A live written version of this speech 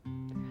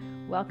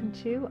Welcome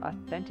to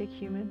Authentic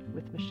Human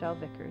with Michelle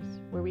Vickers,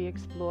 where we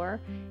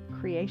explore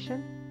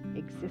creation,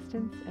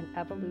 existence, and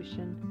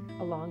evolution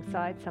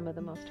alongside some of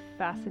the most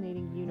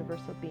fascinating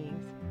universal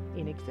beings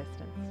in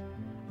existence,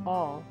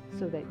 all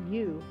so that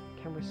you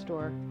can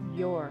restore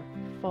your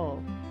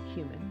full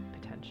human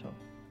potential.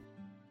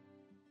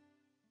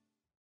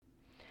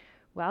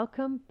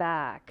 Welcome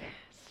back.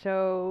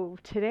 So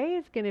today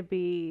is going to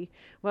be,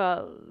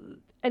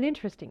 an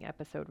interesting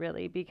episode,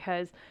 really,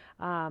 because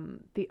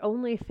the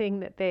only thing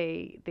that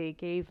they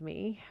gave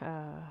me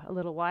a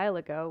little while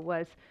ago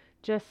was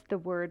just the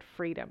word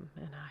freedom,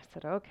 and I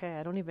said, okay,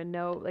 I don't even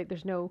know. Like,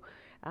 there's no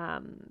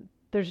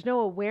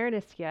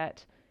awareness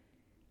yet,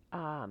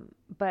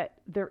 but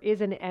there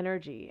is an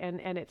energy, and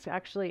it's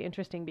actually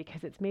interesting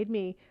because it's made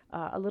me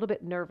a little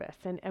bit nervous,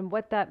 and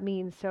what that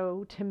means.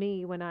 So to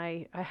me, when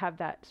I have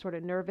that sort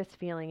of nervous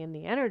feeling in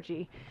the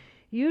energy,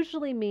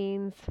 usually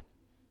means,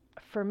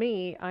 for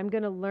me, I'm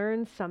going to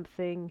learn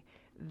something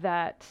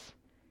that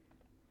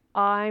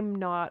I'm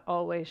not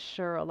always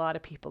sure a lot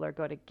of people are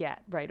going to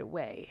get right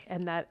away,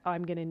 and that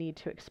I'm going to need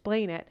to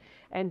explain it.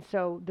 And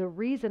so the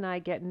reason I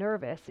get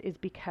nervous is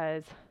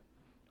because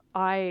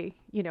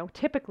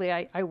typically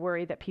I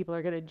worry that people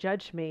are going to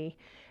judge me,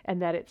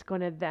 and that it's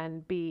going to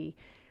then be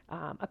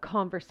a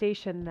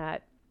conversation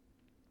that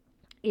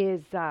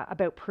is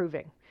about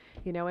proving,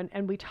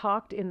 and we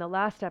talked in the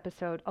last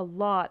episode a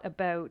lot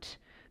about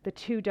the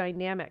two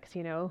dynamics,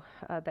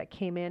 that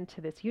came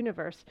into this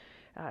universe,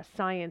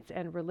 science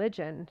and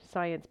religion,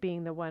 science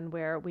being the one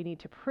where we need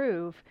to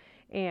prove,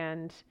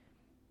 and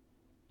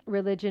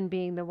religion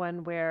being the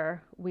one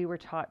where we were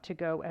taught to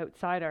go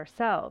outside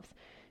ourselves.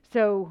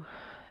 So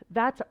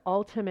that's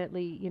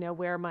ultimately,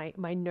 where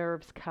my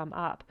nerves come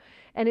up.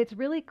 And it's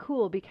really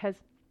cool because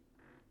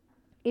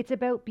it's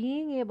about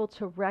being able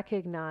to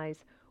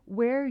recognize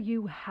where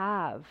you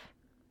have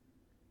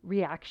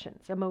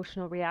reactions,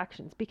 emotional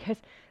reactions, because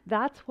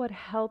that's what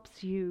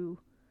helps you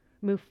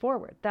move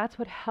forward. That's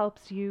what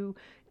helps you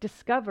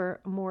discover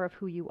more of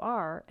who you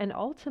are and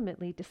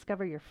ultimately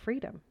discover your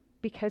freedom,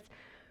 because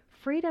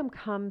freedom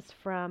comes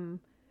from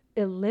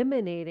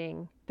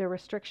eliminating the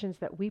restrictions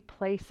that we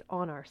place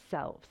on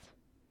ourselves.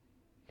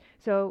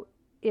 So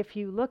if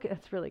you look,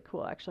 it's really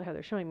cool actually how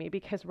they're showing me,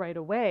 because right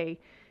away,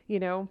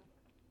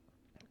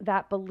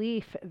 that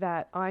belief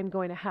that I'm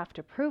going to have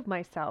to prove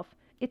myself,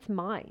 it's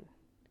mine.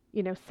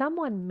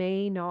 Someone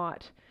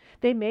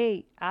they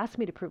may ask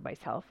me to prove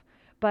myself,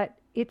 but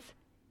it's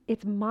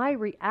my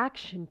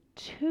reaction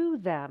to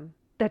them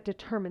that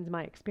determines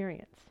my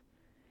experience.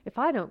 If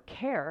I don't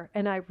care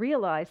and I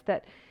realize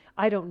that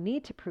I don't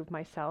need to prove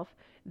myself,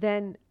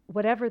 then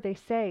whatever they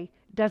say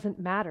doesn't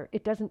matter.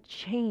 It doesn't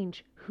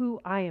change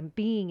who I am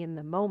being in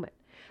the moment.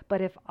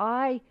 But if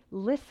I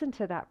listen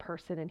to that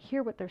person and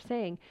hear what they're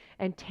saying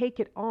and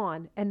take it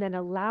on and then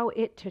allow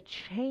it to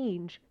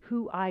change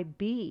who I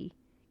be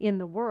in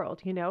the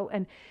world,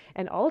 and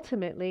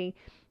ultimately,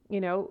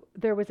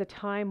 there was a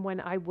time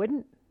when I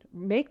wouldn't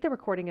make the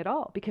recording at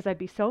all because I'd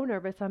be so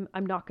nervous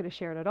I'm not going to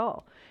share it at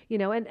all,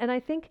 and I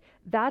think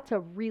that's a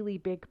really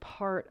big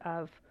part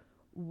of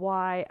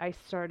why I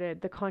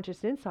started the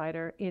Conscious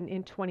Insider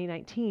in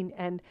 2019,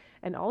 and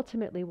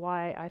ultimately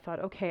why I thought,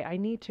 okay, I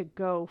need to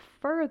go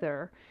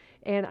further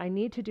and I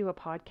need to do a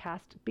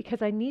podcast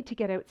because I need to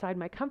get outside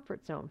my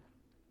comfort zone.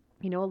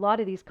 A lot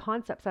of these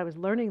concepts, I was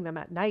learning them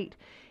at night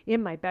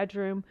in my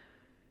bedroom,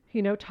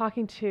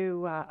 talking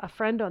to a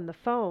friend on the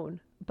phone,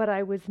 but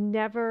I was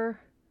never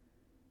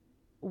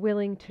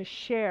willing to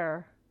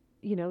share,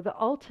 the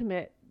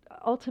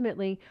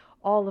ultimately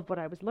all of what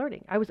I was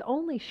learning. I was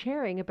only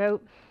sharing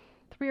about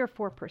 3 or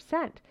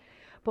 4%.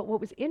 But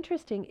what was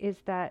interesting is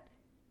that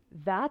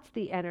that's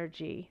the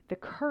energy, the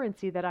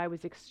currency that I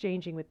was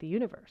exchanging with the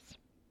universe.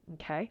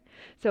 Okay?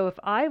 So if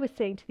I was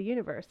saying to the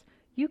universe,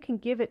 you can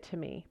give it to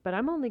me, but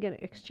I'm only going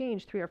to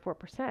exchange 3 or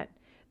 4%,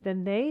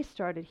 then they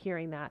started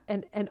hearing that.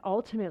 And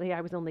ultimately,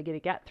 I was only going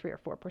to get 3 or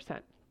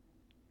 4%.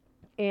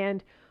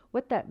 And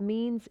what that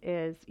means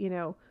is,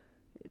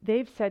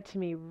 they've said to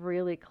me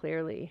really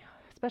clearly,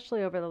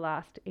 especially over the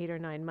last 8 or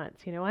 9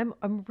 months,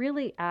 I'm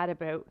really at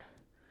about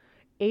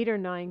 8 or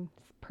 9%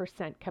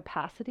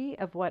 capacity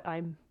of what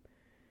I'm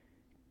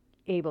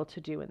able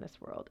to do in this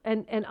world.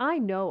 And I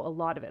know a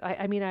lot of it.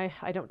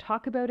 I don't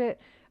talk about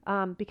it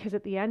because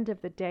at the end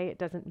of the day, it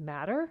doesn't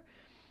matter.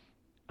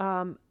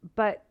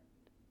 But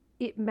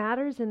it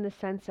matters in the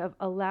sense of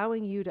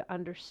allowing you to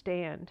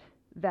understand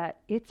that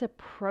it's a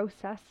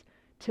process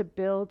to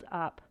build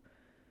up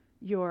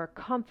your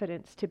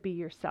confidence to be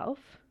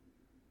yourself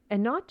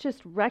and not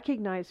just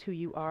recognize who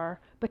you are,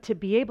 but to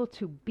be able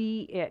to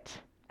be it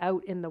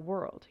out in the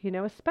world,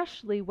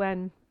 especially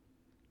when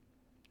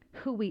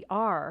who we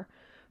are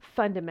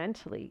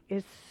fundamentally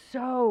is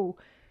so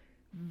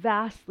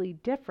vastly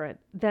different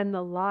than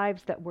the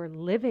lives that we're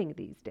living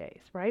these days,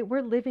 right?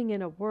 We're living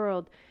in a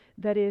world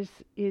that is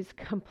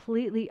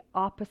completely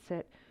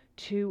opposite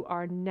to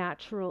our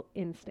natural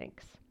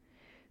instincts.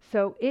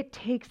 So it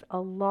takes a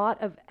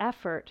lot of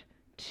effort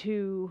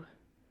to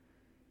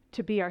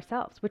be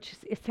ourselves, which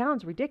it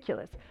sounds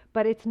ridiculous,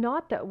 but it's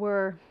not that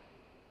we're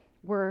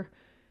we're,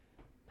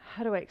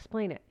 how do I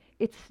explain it?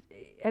 It's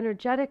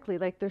energetically,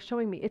 like they're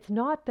showing me, it's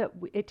not that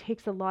it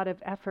takes a lot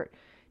of effort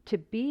to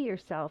be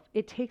yourself.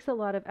 It takes a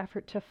lot of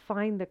effort to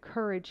find the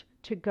courage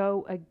to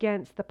go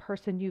against the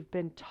person you've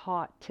been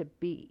taught to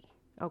be.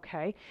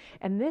 Okay?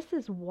 And this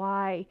is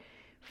why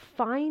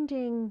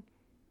finding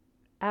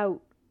out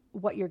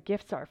what your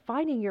gifts are,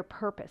 finding your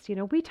purpose. You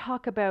know, we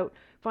talk about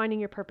finding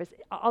your purpose.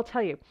 I'll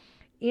tell you,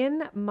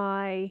 in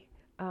my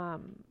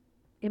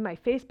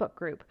Facebook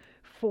group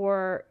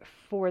for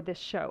this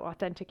show,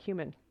 Authentic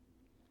Human,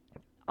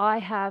 I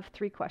have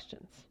 3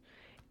 questions,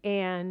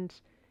 and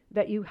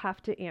that you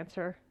have to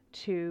answer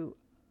to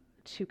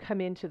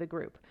come into the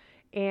group.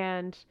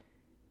 And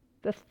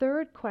the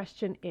third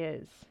question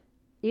is,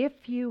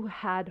 if you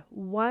had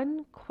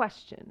one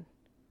question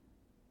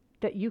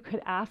that you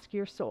could ask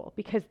your soul,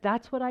 because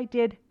that's what I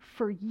did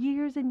for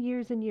years and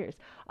years and years.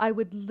 I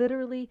would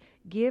literally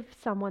give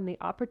someone the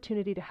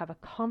opportunity to have a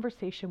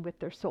conversation with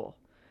their soul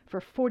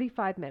for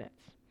 45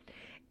 minutes.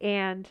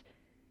 And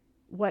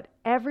what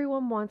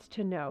everyone wants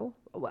to know,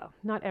 well,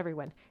 not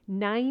everyone,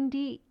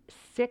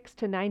 96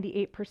 to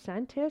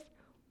 98% is,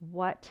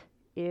 what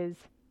is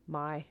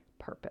my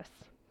purpose?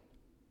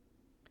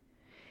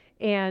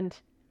 And,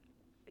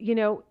 you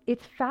know,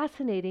 it's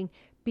fascinating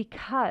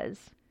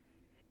because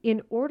in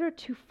order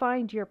to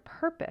find your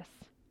purpose,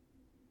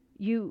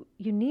 you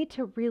need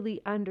to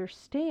really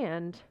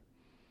understand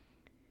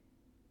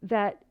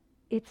that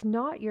it's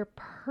not your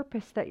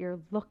purpose that you're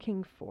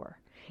looking for.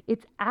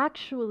 It's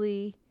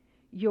actually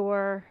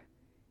your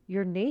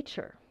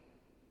nature.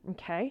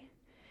 Okay?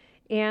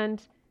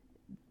 And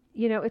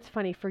you know, it's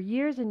funny, for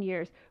years and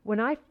years, when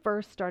I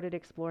first started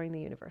exploring the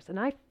universe and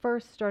I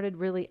first started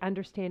really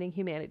understanding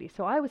humanity,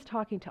 so I was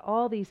talking to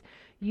all these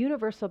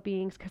universal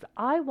beings because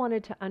I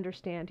wanted to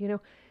understand, you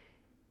know,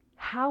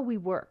 how we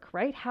work,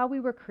 right? How we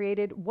were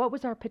created, what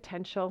was our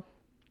potential.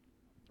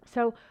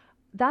 So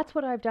that's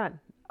what I've done.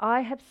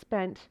 I have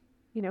spent,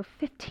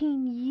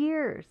 15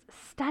 years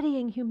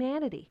studying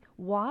humanity.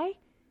 Why?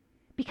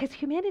 Because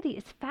humanity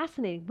is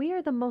fascinating. We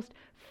are the most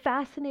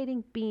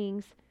fascinating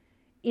beings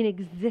in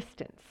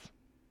existence,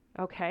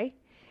 okay?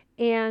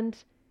 And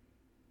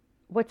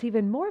what's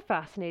even more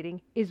fascinating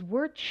is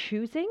we're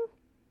choosing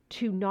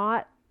to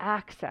not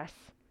access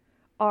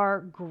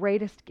our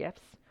greatest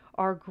gifts,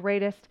 our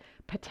greatest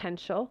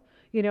potential.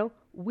 You know,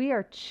 we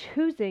are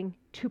choosing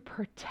to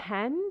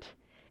pretend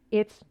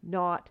it's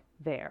not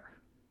there,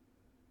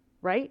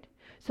 right?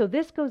 So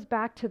this goes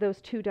back to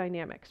those 2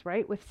 dynamics,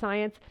 right? With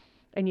science,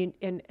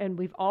 and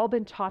we've all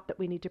been taught that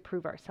we need to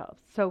prove ourselves.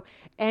 So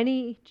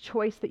any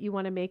choice that you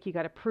want to make, you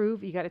got to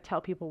prove, you got to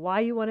tell people why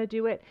you want to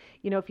do it.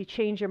 You know, if you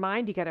change your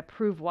mind, you got to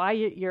prove why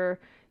you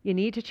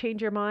need to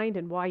change your mind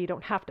and why you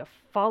don't have to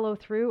follow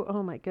through.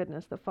 Oh my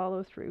goodness, the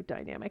follow through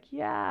dynamic.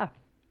 Yeah.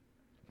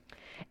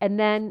 And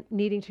then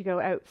needing to go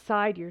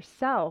outside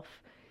yourself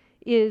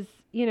is,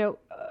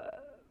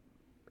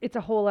 it's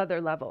a whole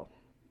other level.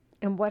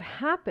 And what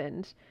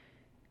happened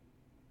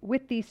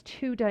with these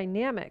 2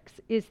 dynamics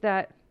is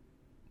that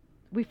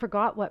we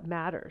forgot what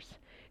matters.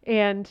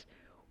 And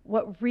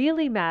what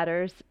really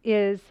matters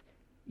is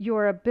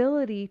your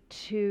ability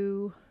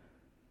to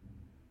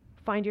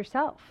find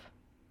yourself.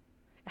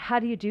 How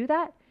do you do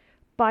that?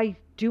 By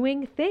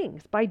doing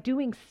things, by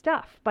doing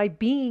stuff, by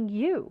being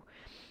you.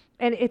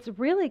 And it's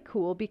really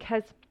cool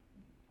because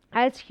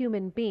as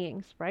human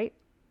beings, right,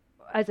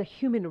 as a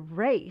human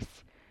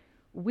race,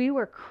 we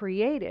were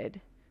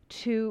created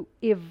to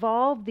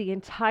evolve the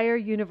entire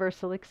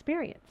universal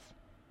experience,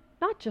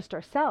 not just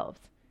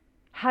ourselves.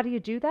 How do you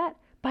do that?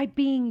 By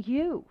being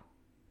you.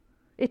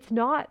 It's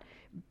not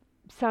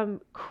some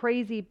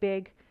crazy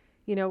big,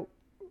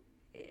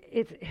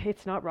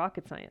 it's not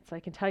rocket science. I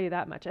can tell you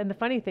that much. And the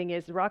funny thing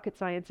is, rocket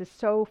science is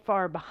so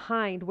far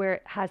behind where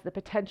it has the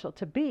potential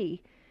to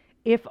be,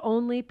 if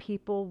only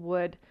people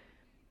would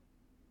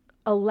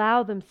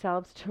allow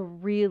themselves to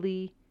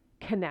really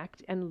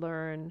connect and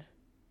learn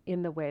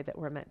in the way that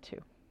we're meant to.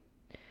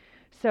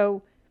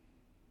 So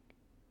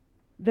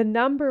the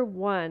number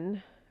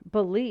one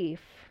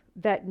belief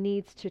that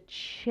needs to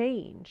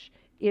change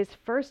is,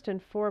 first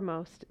and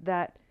foremost,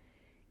 that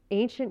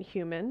ancient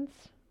humans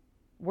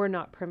were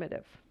not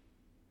primitive.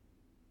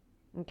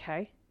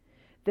 Okay?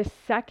 The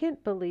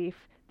second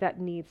belief that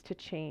needs to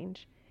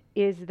change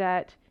is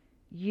that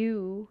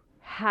you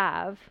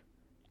have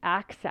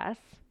access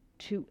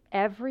to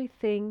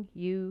everything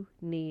you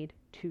need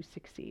to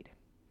succeed.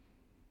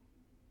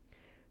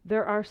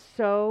 There are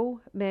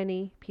so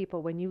many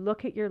people, when you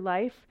look at your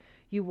life,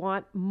 you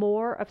want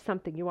more of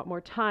something. You want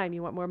more time.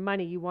 You want more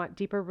money. You want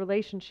deeper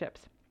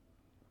relationships.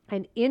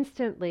 And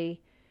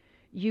instantly,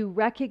 you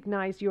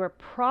recognize your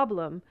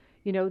problem,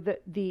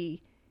 the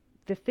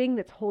thing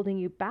that's holding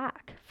you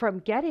back from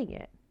getting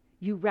it.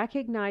 You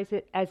recognize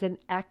it as an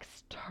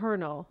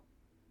external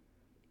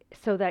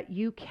so that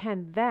you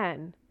can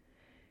then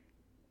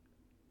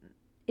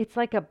it's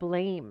like a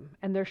blame,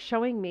 and they're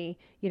showing me,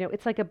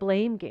 it's like a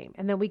blame game.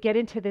 And then we get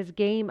into this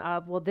game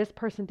of, well, this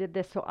person did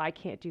this, so I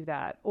can't do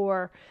that.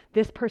 Or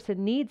this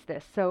person needs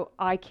this, so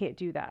I can't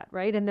do that.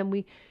 Right. And then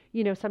we,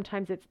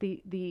 sometimes it's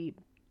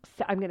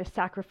I'm going to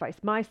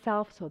sacrifice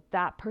myself so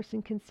that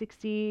person can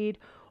succeed,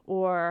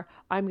 or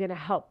I'm going to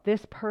help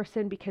this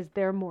person because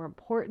they're more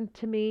important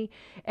to me.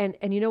 And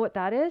you know what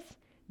that is?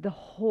 The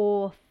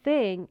whole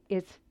thing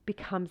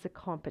becomes a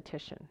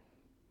competition.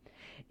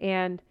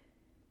 And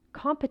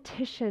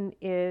competition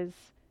is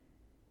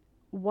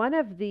one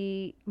of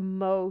the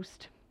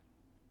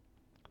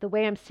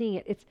way I'm seeing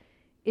it,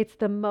 it's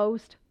the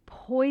most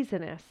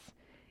poisonous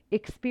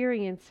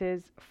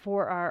experiences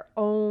for our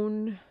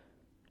own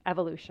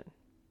evolution.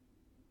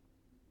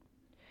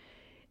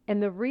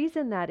 And the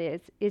reason that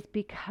is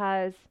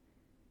because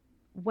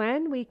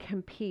when we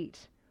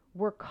compete,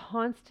 we're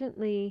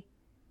constantly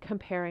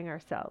comparing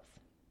ourselves.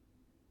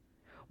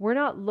 We're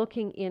not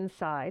looking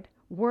inside.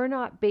 We're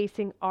not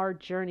basing our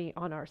journey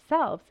on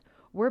ourselves.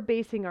 We're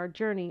basing our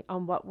journey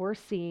on what we're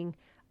seeing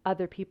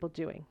other people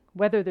doing,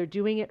 whether they're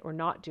doing it or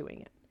not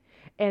doing it.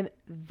 And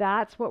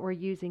that's what we're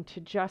using to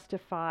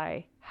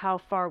justify how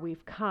far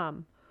we've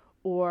come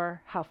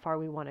or how far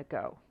we want to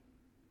go.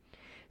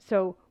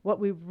 So what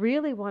we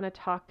really want to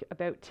talk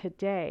about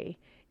today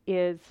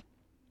is,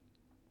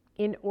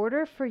 in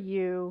order for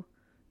you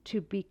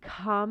to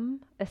become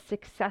a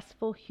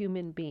successful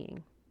human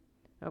being,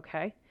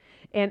 okay?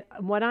 And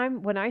when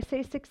I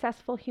say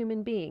successful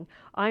human being,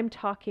 I'm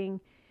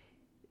talking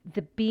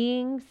the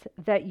beings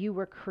that you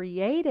were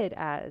created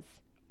as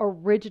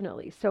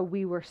originally. So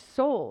we were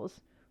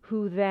souls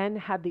who then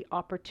had the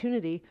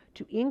opportunity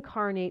to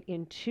incarnate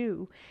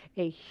into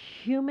a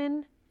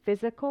human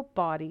physical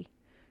body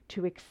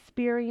to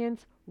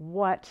experience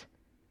what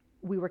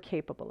we were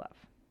capable of.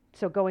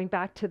 So going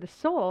back to the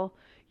soul,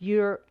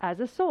 as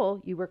a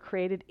soul, you were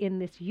created in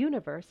this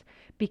universe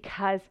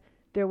because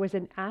there was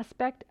an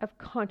aspect of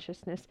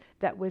consciousness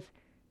that was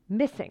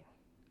missing.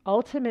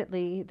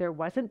 Ultimately, there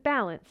wasn't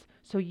balance,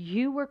 so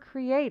you were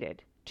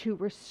created to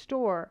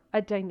restore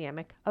a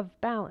dynamic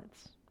of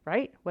balance,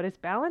 right? What is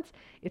balance?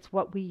 It's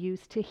what we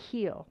use to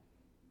heal.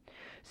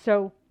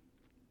 So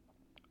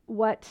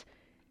what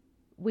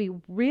we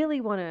really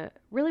want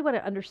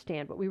to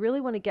understand, what we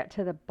really want to get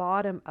to the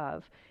bottom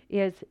of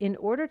is, in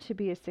order to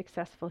be a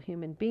successful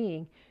human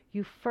being,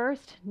 you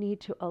first need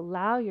to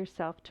allow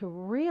yourself to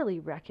really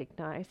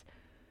recognize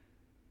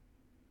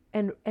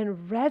and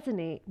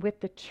resonate with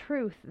the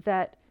truth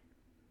that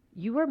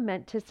you were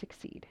meant to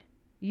succeed.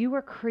 You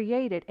were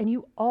created and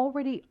you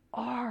already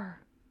are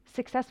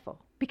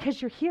successful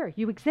because you're here,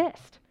 you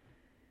exist.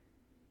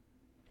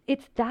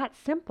 It's that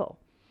simple.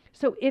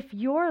 So if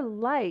your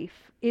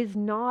life is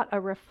not a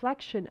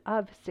reflection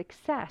of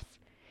success,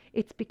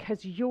 it's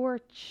because you're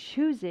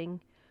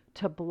choosing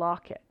to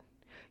block it.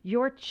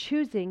 You're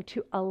choosing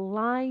to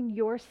align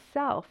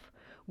yourself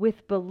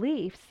with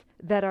beliefs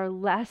that are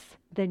less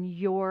than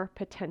your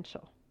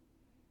potential.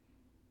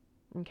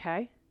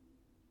 Okay?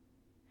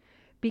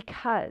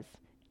 Because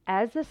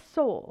as a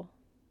soul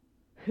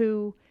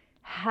who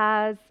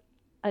has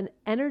an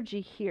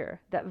energy here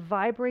that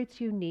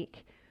vibrates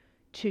unique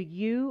to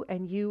you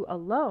and you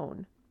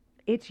alone,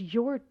 it's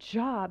your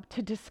job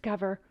to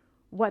discover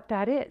what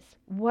that is,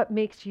 what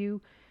makes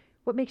you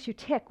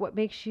tick, what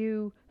makes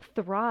you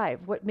thrive,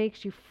 what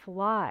makes you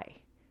fly,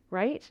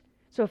 right?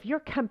 So if you're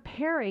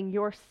comparing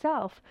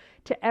yourself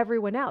to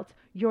everyone else,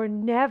 you're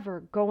never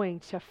going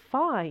to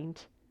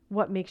find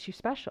what makes you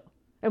special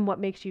and what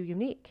makes you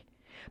unique.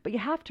 But you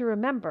have to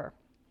remember,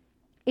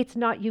 it's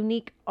not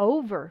unique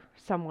over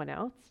someone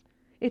else.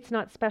 It's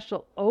not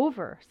special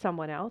over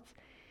someone else.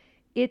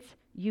 It's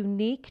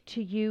unique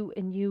to you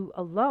and you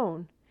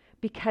alone,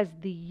 because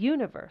the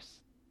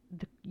universe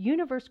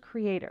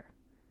creator,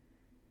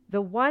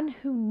 the one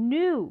who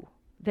knew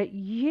that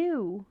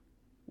you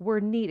were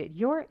needed,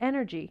 your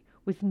energy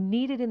was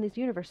needed in this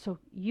universe, so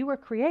you were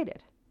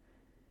created.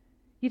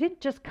 You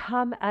didn't just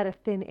come out of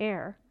thin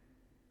air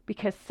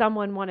because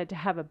someone wanted to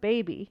have a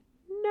baby.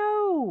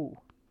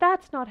 No,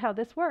 that's not how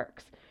this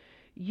works.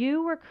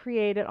 You were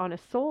created on a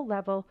soul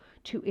level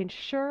to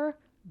ensure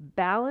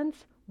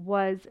balance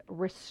was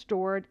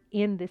restored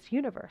in this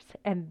universe.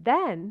 And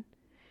then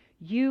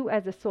you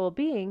as a soul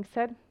being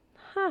said,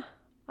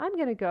 I'm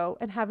going to go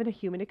and have a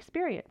human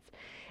experience.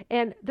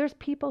 And there's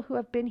people who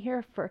have been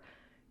here for,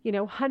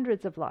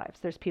 hundreds of lives.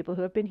 There's people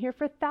who have been here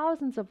for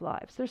thousands of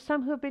lives. There's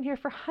some who have been here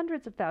for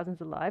hundreds of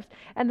thousands of lives.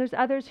 And there's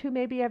others who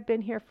maybe have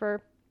been here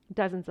for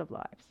dozens of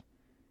lives.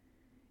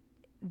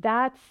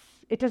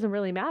 It doesn't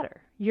really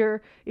matter.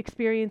 Your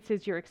experience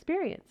is your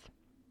experience.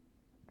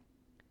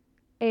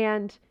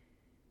 And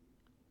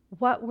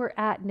what we're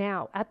at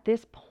now, at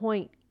this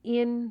point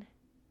in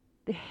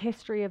the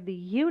history of the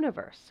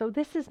universe. So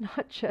this is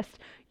not just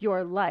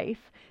your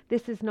life.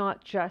 This is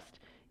not just,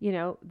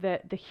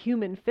 the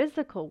human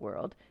physical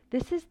world.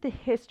 This is the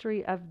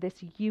history of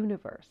this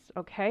universe,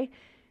 okay?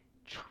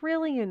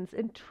 Trillions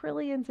and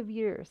trillions of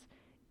years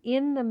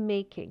in the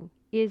making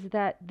is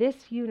that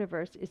this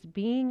universe is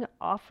being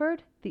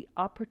offered the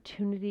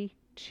opportunity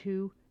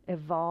to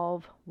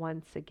evolve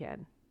once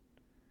again.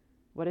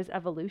 What is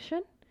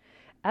evolution?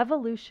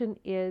 Evolution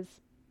is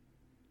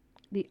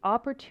the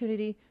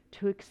opportunity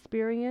to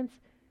experience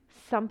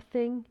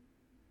something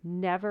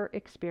never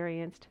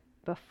experienced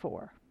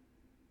before.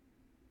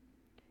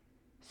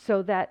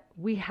 So that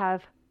we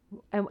have,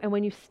 and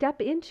when you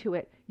step into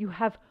it, you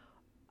have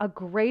a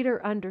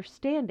greater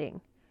understanding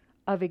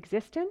of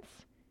existence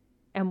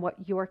and what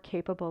you're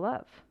capable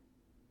of.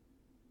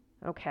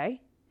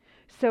 Okay?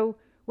 So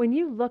when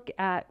you look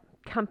at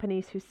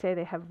companies who say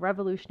they have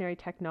revolutionary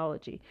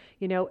technology,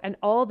 and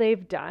all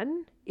they've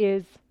done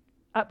is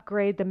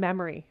upgrade the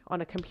memory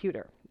on a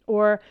computer,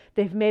 or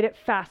they've made it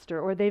faster,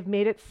 or they've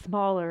made it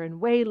smaller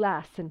and way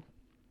less, and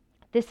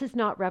this is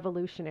not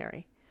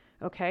revolutionary.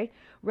 Okay?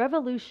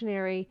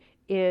 Revolutionary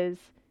is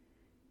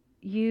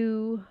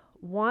you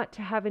want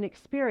to have an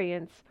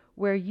experience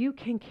where you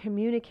can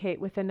communicate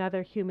with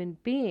another human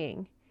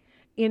being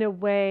in a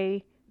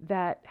way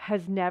that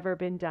has never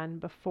been done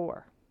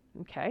before.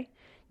 Okay?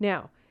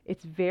 Now,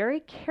 it's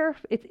very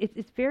careful.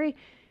 It's very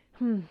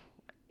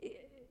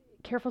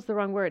careful is the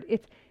wrong word.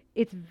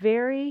 It's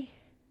very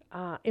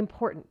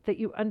important that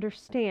you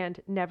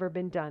understand never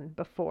been done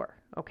before.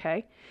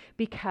 Okay?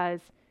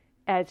 Because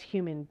as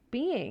human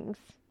beings,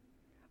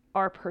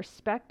 our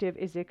perspective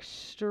is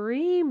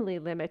extremely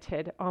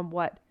limited on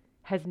what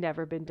has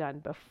never been done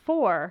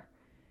before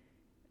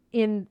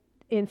in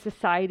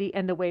society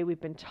and the way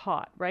we've been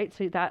taught, right?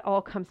 So that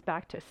all comes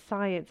back to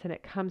science, and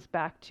it comes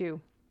back to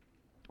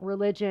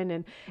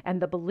religion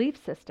and the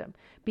belief system.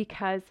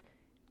 Because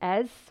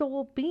as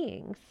soul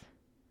beings,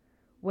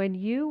 when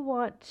you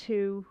want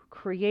to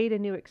create a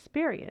new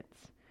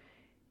experience,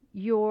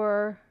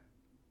 your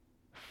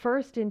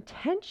first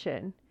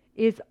intention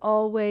is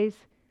always,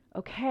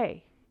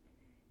 okay,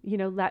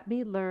 let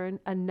me learn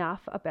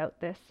enough about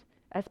this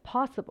as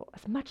possible,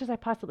 as much as I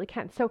possibly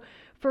can. So,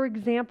 for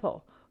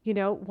example,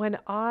 when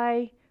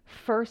I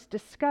first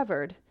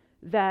discovered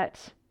that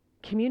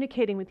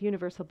communicating with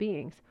universal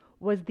beings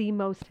was the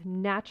most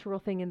natural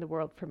thing in the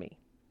world for me.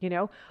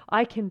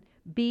 I can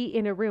be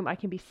in a room, I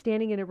can be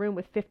standing in a room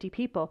with 50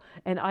 people,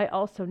 and I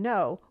also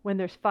know when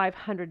there's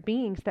 500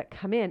 beings that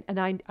come in, and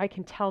I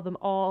can tell them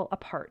all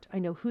apart. I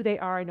know who they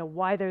are, I know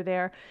why they're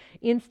there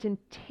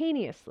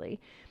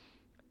instantaneously,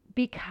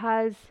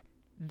 because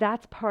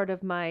that's part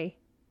of my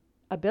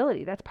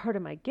ability, that's part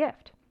of my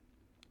gift.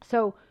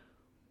 So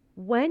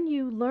when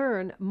you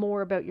learn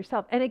more about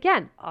yourself, and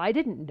again, I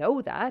didn't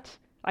know that.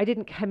 I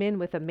didn't come in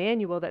with a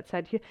manual that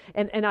said,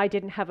 and I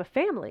didn't have a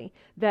family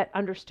that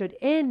understood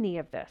any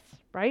of this,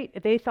 right?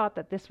 They thought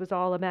that this was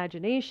all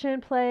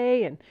imagination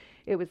play, and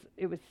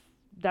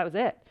that was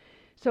it.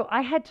 So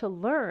I had to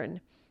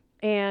learn.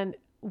 And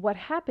what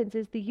happens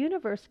is the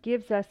universe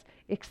gives us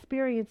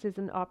experiences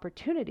and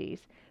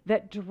opportunities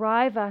that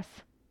drive us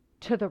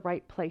to the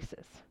right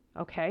places.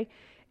 Okay.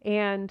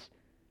 And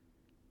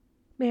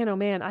man, oh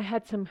man, I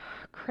had some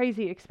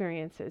crazy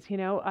experiences.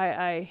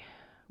 I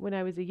when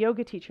I was a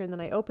yoga teacher, and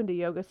then I opened a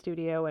yoga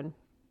studio, and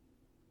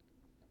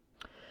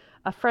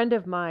a friend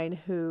of mine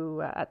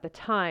who at the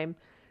time,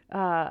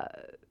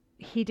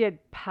 he did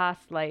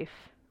past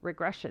life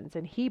regressions,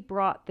 and he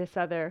brought this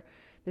other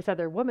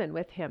woman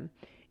with him.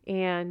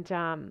 And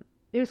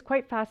it was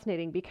quite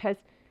fascinating, because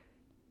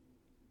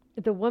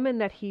the woman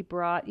that he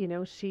brought,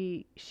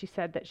 she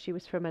said that she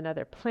was from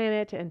another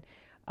planet, and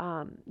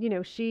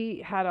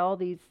she had all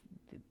these,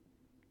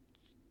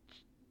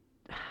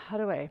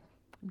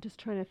 I'm just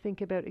trying to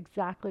think about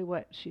exactly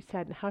what she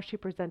said and how she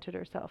presented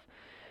herself.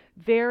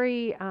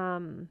 She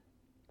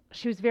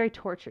was very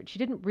tortured. She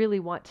didn't really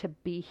want to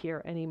be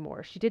here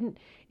anymore. She didn't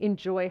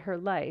enjoy her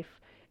life.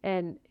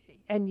 And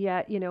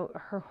yet,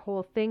 her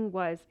whole thing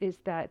is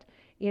that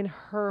in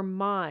her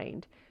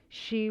mind,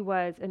 she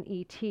was an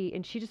ET,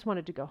 and she just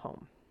wanted to go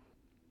home.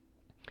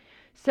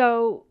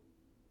 So,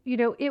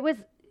 it was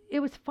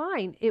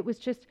fine. It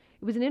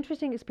was an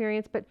interesting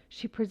experience, but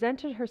she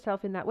presented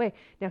herself in that way.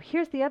 Now,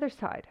 here's the other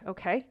side,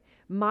 okay?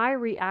 My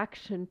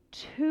reaction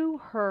to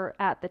her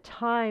at the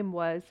time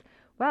was,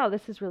 wow,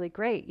 this is really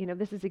great.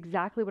 This is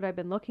exactly what I've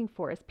been looking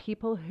for, is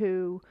people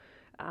who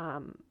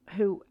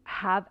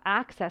have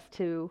access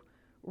to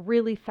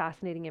really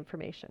fascinating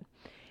information.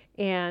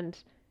 And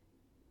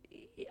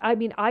I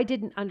mean, I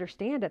didn't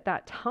understand at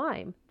that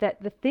time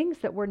that the things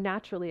that we're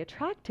naturally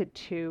attracted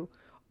to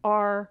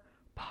are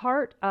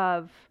part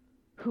of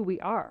who we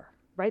are,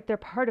 right? They're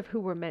part of who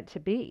we're meant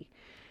to be.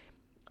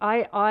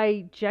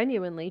 I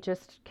genuinely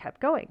just kept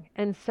going.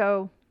 And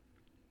so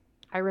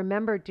I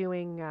remember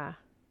doing a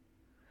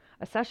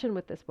session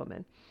with this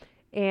woman,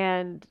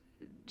 and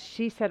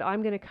she said,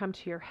 I'm going to come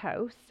to your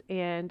house,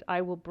 and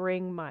I will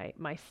bring my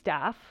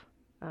staff,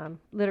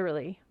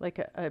 literally like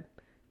a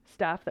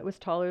staff that was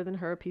taller than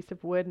her, a piece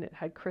of wood, and it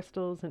had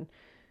crystals and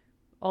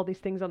all these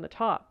things on the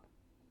top.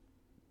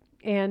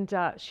 And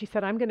she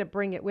said, I'm going to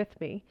bring it with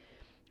me.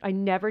 I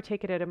never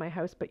take it out of my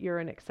house, but you're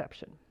an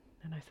exception.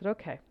 And I said,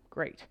 okay,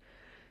 great.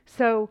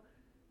 So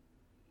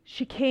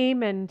she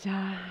came, and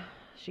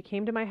she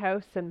came to my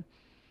house, and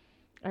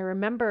I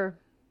remember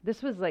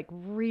this was like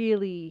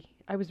really,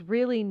 I was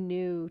really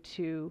new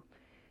to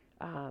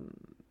um,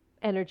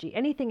 energy,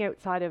 anything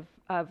outside of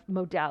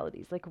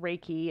modalities like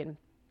Reiki and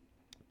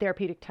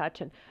therapeutic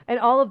touch and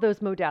all of those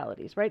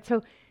modalities, right?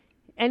 So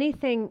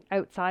anything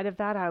outside of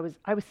that, I was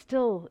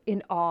still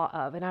in awe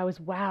of, and I was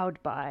wowed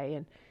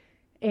by,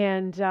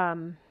 and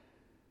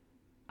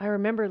I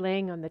remember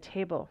laying on the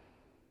table,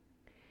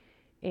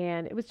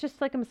 and it was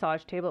just like a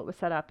massage table. It was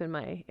set up in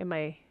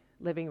my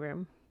living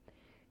room,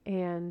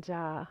 and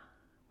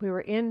we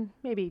were in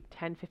maybe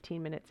 10,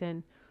 15 minutes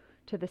in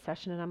to the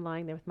session, and I'm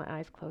lying there with my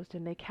eyes closed,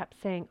 and they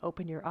kept saying,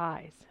 "Open your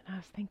eyes," and I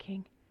was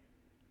thinking,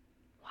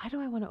 why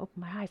do I want to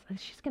open my eyes?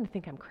 She's going to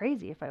think I'm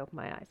crazy if I open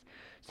my eyes.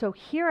 So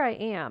here I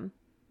am,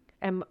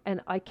 and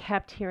I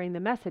kept hearing the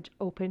message,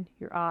 "Open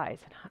your eyes,"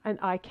 and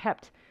I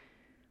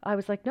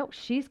was like, nope,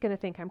 she's going to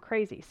think I'm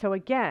crazy. So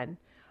again,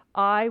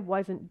 I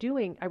wasn't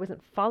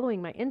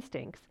following my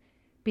instincts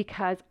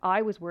because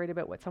I was worried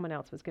about what someone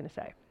else was going to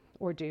say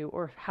or do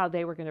or how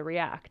they were going to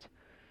react.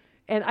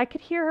 And I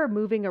could hear her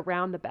moving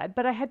around the bed,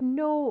 but I had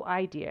no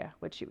idea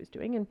what she was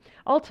doing. And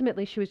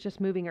ultimately, she was just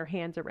moving her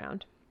hands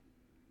around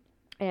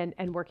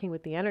and working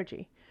with the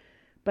energy.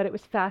 But it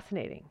was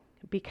fascinating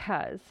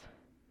because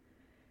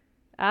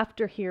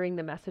after hearing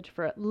the message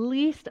for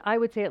I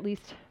would say at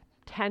least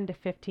 10 to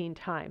 15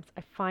 times,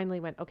 I finally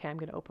went, okay, I'm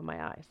going to open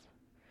my eyes.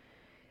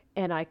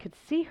 And I could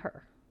see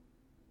her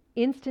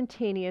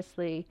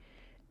instantaneously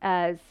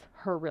as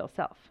her real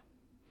self.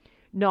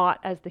 Not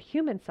as the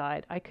human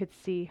side, I could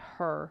see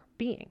her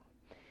being.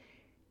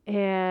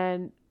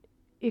 And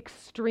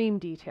extreme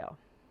detail.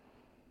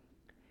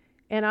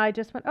 And I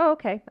just went, oh,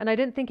 okay. And I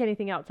didn't think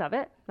anything else of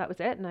it. That was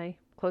it. And I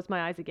closed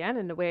my eyes again.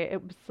 And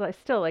it was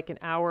still like an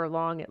hour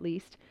long at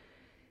least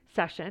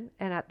session.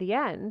 And at the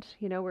end,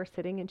 we're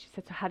sitting and she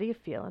said, "So how do you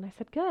feel?" And I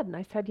said, "Good." And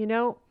I said,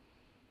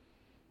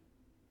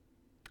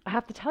 "I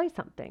have to tell you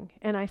something."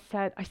 And I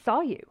said, "I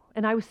saw you."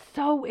 And I was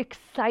so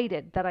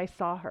excited that I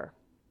saw her.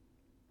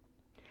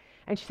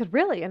 And she said,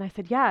 "Really?" And I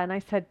said, "Yeah." And I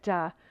said,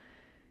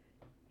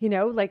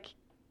 like,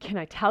 "Can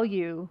I tell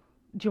you?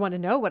 Do you want to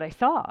know what I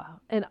saw?"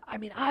 And I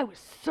mean, I was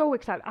so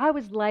excited. I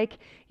was like,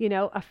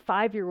 a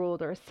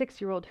 5-year-old or a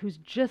 6-year-old who's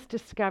just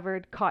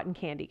discovered cotton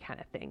candy kind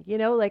of thing.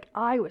 Like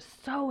I was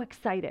so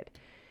excited.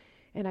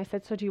 And I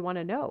said, "So do you want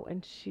to know?"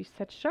 And she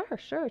said,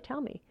 Sure,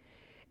 tell me."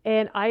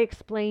 And I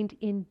explained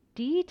in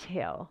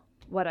detail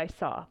what I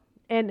saw.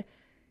 And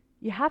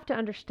you have to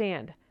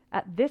understand,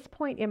 at this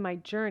point in my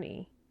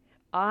journey,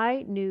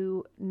 I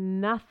knew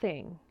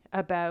nothing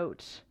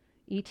about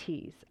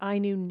ETs. I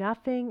knew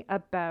nothing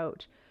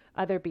about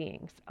other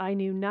beings. I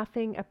knew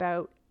nothing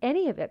about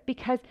any of it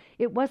because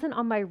it wasn't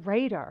on my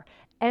radar.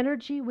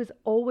 Energy was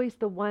always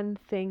the one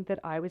thing that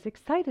I was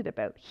excited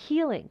about.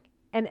 Healing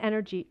and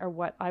energy are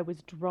what I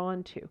was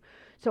drawn to.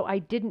 So I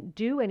didn't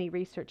do any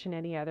research in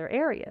any other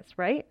areas,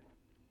 right?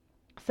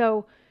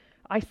 So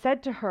I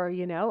said to her,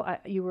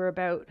 you were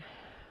about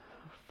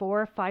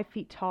 4 or 5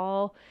 feet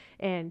tall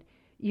and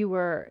you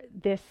were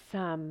this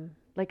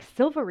like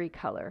silvery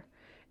color.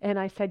 And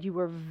I said you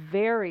were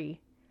very,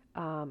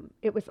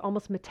 it was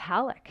almost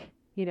metallic,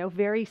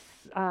 very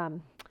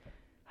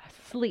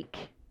sleek,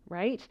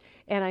 right?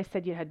 And I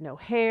said you had no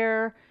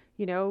hair,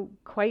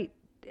 quite,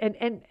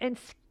 and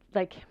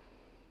like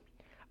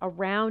a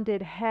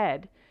rounded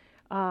head,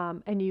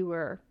 and you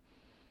were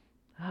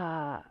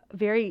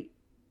very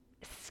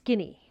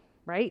skinny,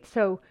 right?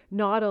 So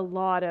not a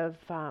lot of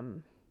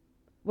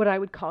what I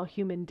would call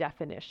human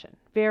definition.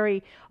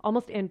 Very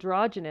almost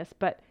androgynous,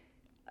 but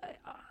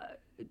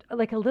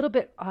like a little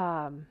bit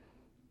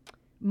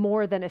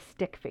more than a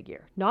stick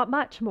figure. Not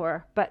much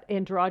more, but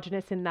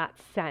androgynous in that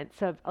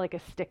sense of like a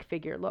stick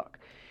figure look.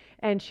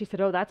 And she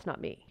said, "Oh, that's not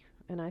me."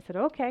 And I said,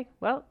 "Okay,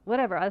 well,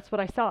 whatever. That's what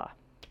I saw."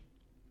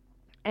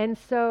 And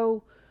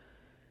so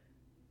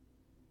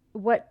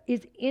what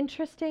is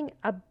interesting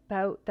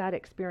about that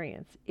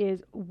experience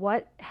is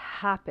what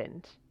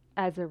happened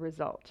as a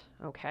result,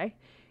 okay?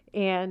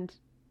 And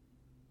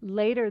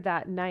later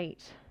that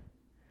night,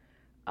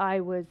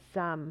 it was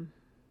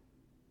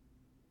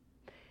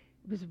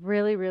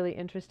really, really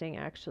interesting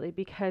actually,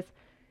 because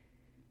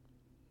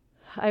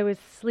I was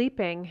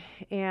sleeping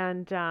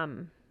and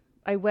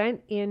I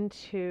went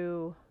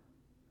into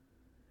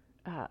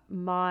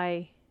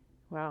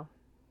well,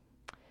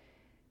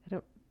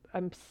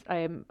 I'm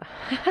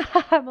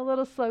I'm a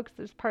little slow because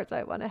there's parts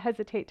I want to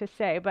hesitate to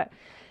say, but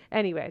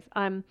anyways,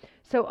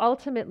 so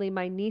ultimately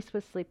my niece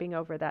was sleeping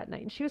over that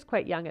night and she was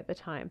quite young at the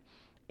time.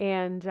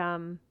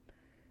 And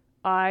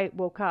I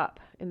woke up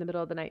in the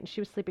middle of the night and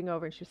she was sleeping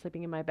over and she was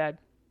sleeping in my bed.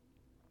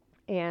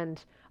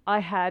 And I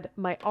had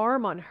my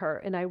arm on her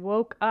and I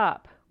woke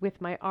up with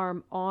my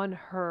arm on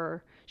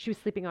her. She was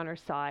sleeping on her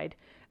side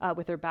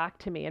with her back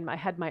to me, and I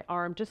had my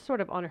arm just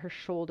sort of on her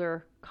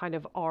shoulder kind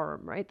of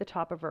arm, right? The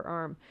top of her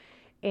arm.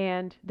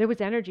 And there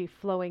was energy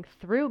flowing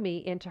through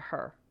me into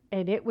her.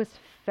 And it was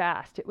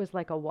fast. It was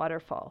like a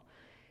waterfall.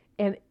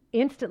 And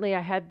instantly I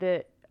had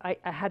the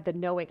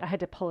knowing, I had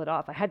to pull it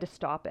off. I had to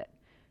stop it.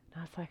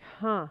 And I was like,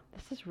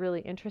 this is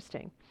really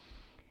interesting.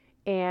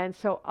 And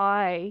so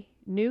I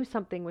knew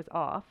something was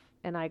off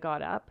and I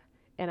got up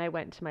and I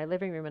went to my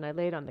living room and I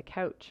laid on the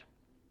couch.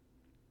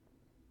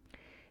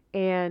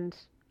 And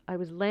I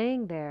was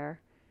laying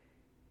there,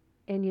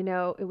 and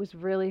it was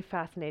really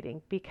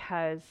fascinating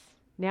because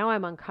now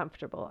I'm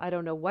uncomfortable. I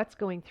don't know what's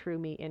going through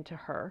me into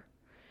her.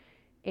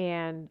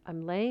 And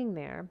I'm laying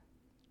there,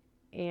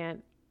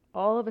 and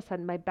all of a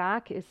sudden my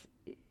back is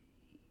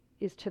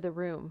to the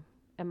room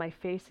and my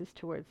face is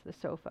towards the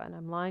sofa, and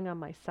I'm lying on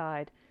my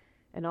side,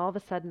 and all of a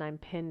sudden I'm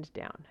pinned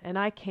down and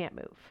I can't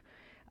move.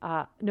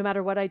 No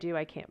matter what I do,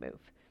 I can't move.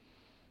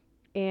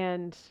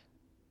 And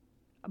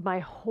my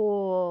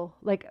whole,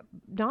 like,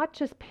 not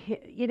just,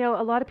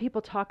 a lot of people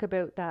talk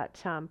about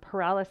that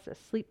paralysis,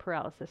 sleep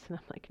paralysis. And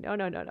I'm like, no,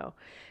 no, no, no.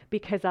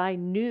 Because I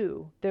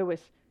knew there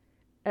was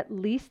at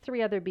least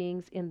 3 other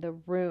beings in the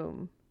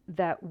room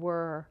that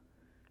were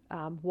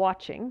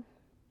watching.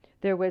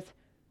 There was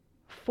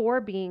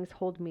 4 beings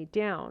holding me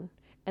down,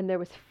 and there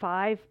was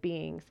 5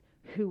 beings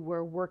who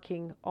were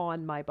working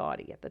on my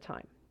body at the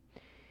time.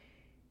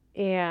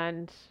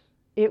 And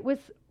it was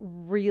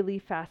really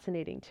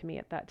fascinating to me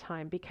at that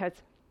time because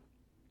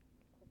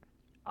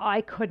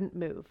I couldn't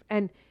move.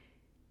 And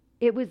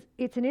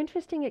it's an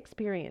interesting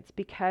experience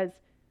because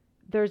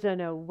there's an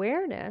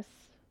awareness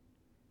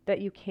that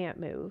you can't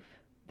move.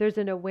 There's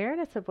an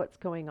awareness of what's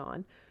going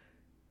on.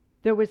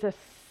 There was a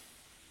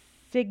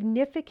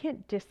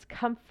significant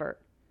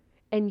discomfort,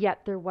 and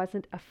yet there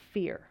wasn't a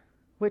fear,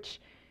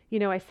 which,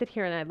 I sit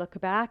here and I look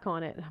back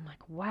on it and I'm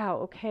like, wow,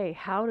 okay,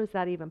 how is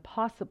that even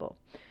possible?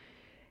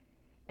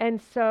 And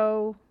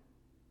so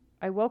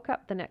I woke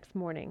up the next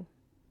morning,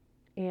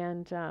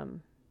 and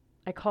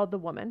I called the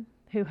woman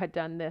who had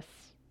done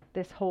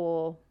this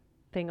whole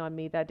thing on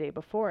me that day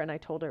before, and I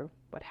told her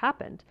what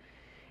happened.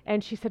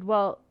 And she said,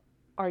 well,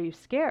 are you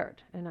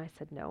scared? And I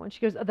said, no. And she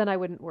goes, then I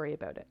wouldn't worry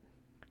about it.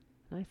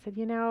 And I said,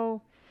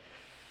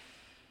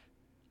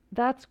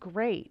 that's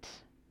great,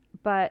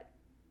 but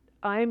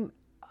I'm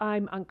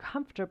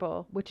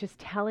uncomfortable, which is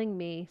telling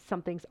me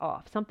something's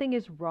off. Something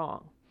is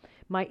wrong.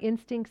 My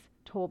instincts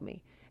told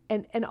me.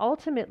 And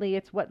ultimately,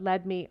 it's what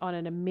led me on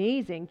an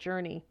amazing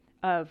journey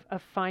of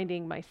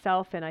finding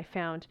myself. And I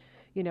found,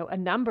 a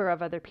number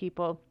of other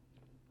people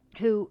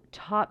who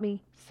taught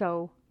me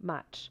so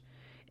much.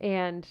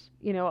 And,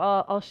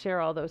 I'll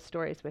share all those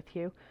stories with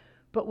you.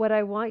 But what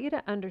I want you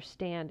to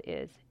understand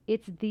is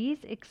it's these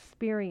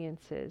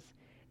experiences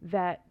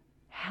that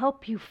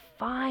help you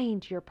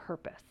find your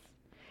purpose.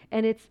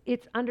 And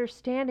it's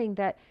understanding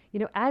that,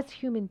 as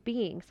human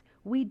beings,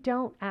 we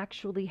don't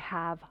actually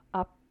have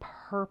a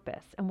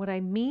purpose. And what I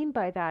mean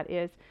by that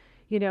is,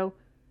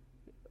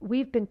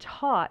 we've been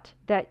taught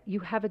that you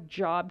have a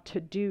job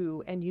to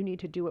do and you need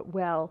to do it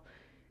well.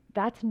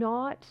 That's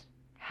not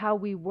how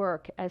we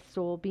work as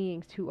soul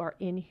beings who are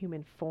in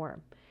human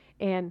form.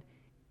 And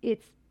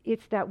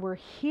it's that we're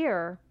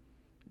here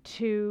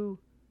to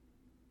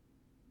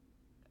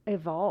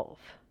evolve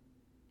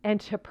and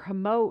to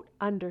promote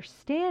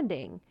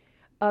understanding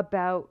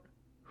about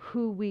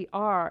who we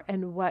are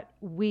and what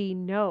we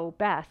know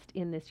best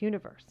in this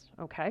universe.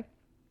 Okay?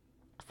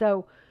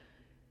 So,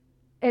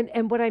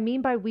 and what I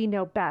mean by we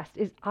know best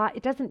is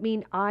it doesn't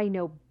mean I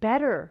know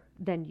better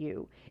than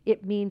you.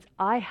 It means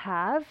I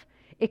have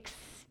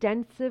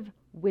extensive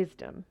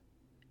wisdom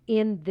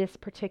in this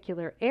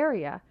particular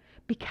area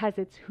because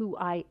it's who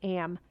I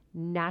am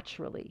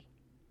naturally.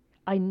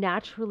 I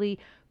naturally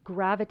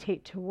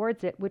gravitate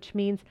towards it, which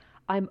means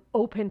I'm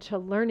open to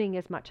learning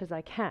as much as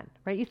I can,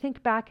 right? You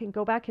think back and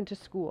go back into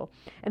school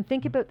and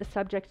think about the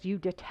subjects you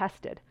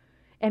detested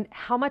and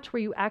how much were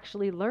you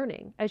actually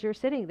learning as you're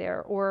sitting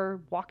there or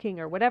walking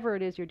or whatever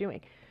it is you're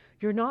doing.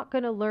 You're not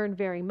going to learn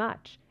very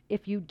much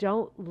if you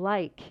don't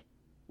like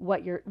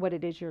what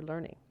it is you're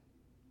learning.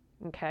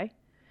 Okay?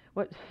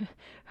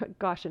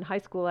 Gosh, in high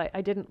school,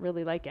 I didn't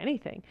really like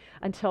anything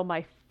until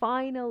my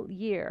final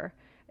year.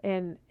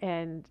 And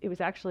it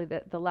was actually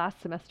the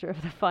last semester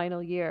of the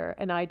final year,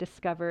 and I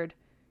discovered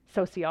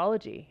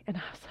sociology. And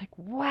I was like,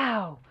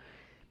 wow,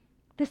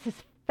 this is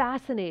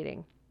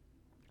fascinating.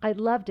 I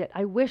loved it.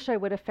 I wish I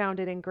would have found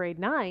it in grade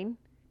 9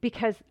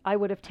 because I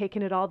would have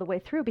taken it all the way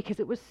through because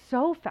it was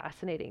so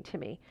fascinating to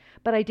me.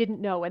 But I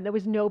didn't know, and there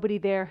was nobody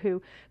there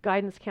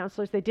guidance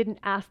counselors, they didn't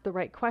ask the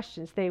right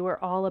questions. They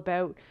were all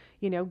about,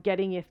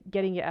 getting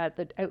you out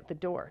the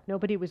door.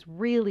 Nobody was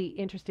really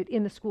interested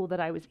in the school that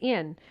I was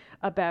in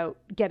about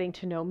getting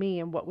to know me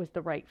and what was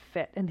the right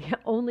fit. And the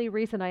only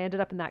reason I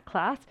ended up in that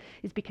class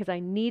is because I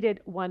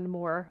needed one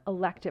more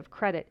elective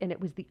credit, and it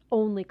was the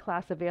only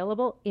class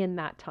available in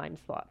that time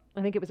slot.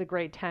 I think it was a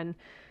grade 10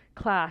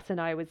 class, and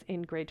I was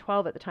in grade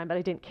 12 at the time, but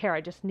I didn't care. I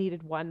just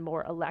needed one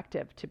more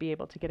elective to be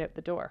able to get out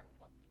the door.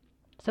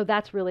 So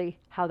that's really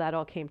how that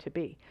all came to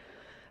be.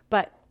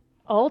 But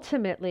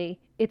ultimately,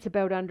 it's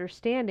about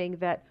understanding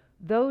that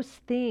those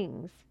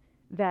things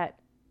that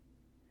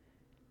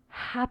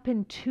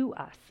happen to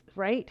us,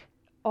 right,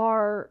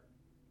 are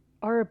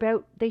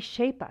about, they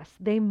shape us,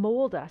 they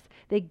mold us,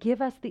 they give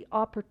us the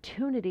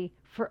opportunity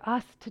for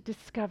us to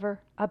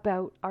discover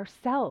about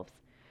ourselves.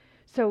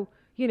 So,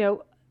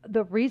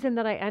 the reason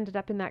that I ended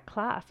up in that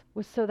class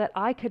was so that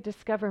I could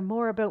discover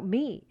more about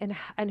me and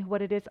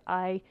what it is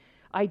I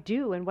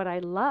do and what I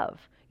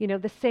love. You know,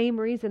 the same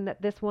reason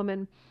that this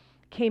woman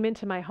came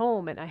into my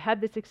home and I had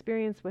this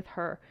experience with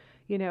her,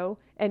 you know,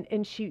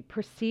 and she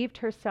perceived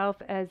herself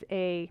as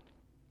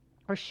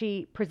or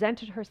she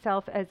presented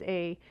herself as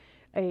a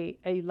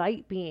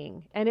light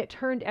being, and it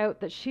turned out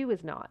that she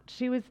was not.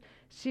 She was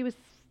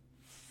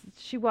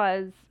she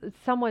was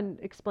someone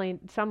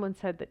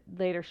said that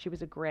later she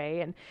was a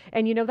gray,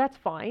 and you know, that's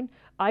fine.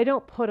 I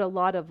don't put a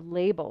lot of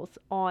labels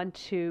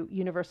onto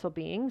universal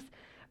beings.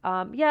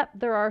 Yeah,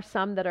 there are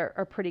some that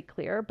are pretty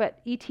clear,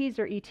 but ETs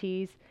are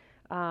ETs.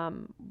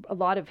 A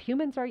lot of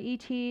humans are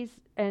ETs,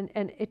 and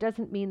it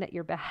doesn't mean that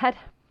you're bad.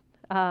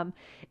 Um,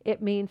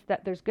 it means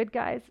that there's good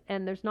guys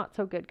and there's not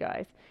so good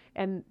guys,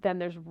 and then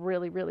there's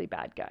really, really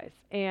bad guys.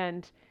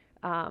 And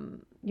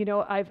you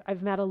know,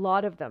 I've met a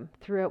lot of them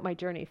throughout my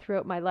journey,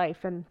 throughout my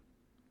life, and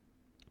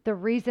the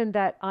reason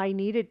that I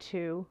needed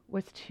to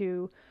was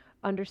to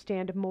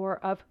understand more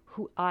of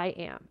who I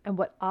am and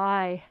what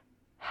I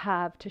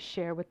have to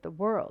share with the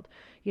world,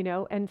 you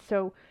know. And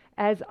so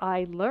as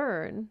I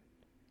learn,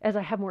 as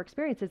I have more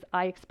experiences,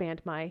 I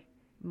expand my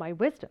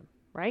wisdom,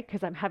 right?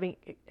 Because I'm having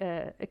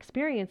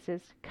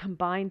experiences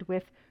combined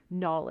with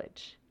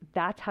knowledge.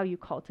 That's how you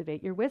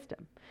cultivate your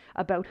wisdom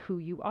about who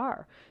you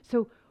are.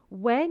 So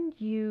when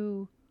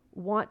you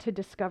want to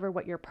discover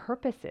what your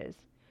purpose is,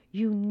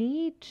 you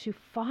need to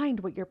find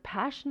what you're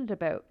passionate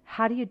about.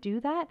 How do you do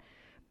that?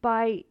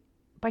 By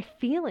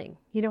feeling,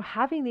 you know,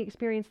 having the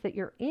experience that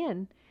you're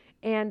in,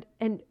 and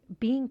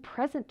being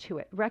present to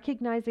it,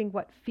 recognizing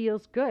what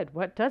feels good,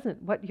 what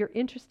doesn't, what you're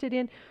interested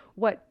in,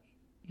 what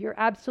you're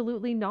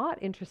absolutely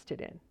not interested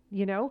in,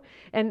 you know?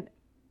 And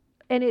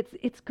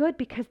it's good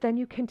because then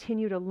you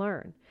continue to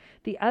learn.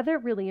 The other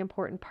really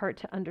important part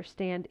to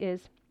understand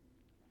is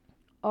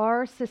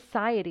our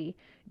society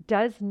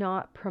does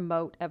not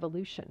promote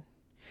evolution.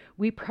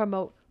 We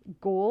promote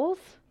goals,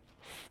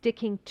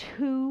 sticking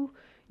to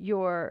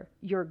your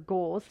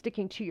goals,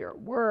 sticking to your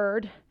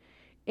word,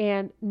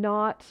 and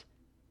not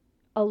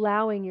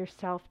allowing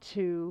yourself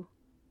to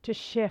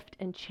shift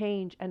and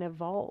change and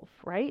evolve,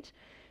 right?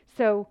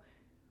 So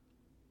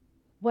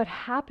what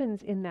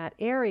happens in that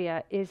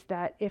area is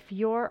that if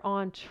you're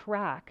on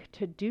track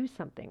to do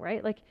something,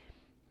 right? Like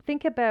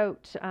think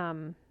about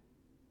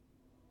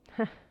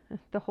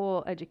the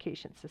whole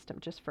education system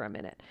just for a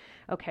minute.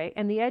 Okay?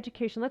 And the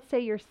education, let's say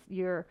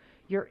you're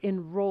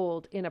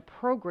enrolled in a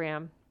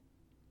program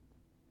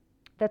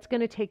that's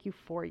going to take you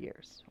 4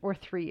 years or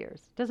 3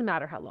 years. Doesn't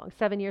matter how long.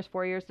 7 years,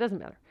 4 years, doesn't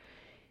matter.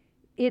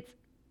 It's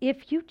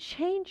if you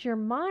change your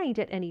mind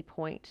at any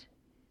point,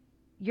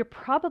 you're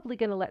probably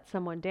going to let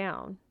someone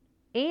down,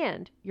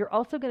 and you're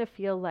also going to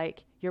feel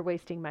like you're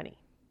wasting money.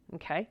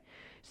 Okay?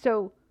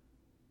 So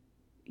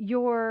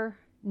your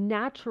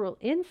natural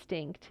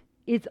instinct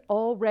is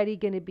already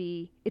going to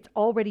be, it's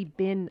already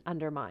been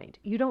undermined.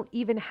 You don't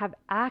even have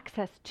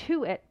access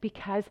to it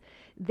because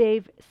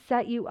they've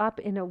set you up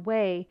in a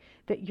way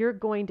that you're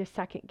going to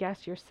second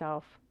guess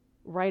yourself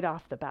right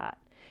off the bat.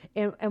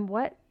 And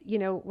what, you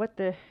know, what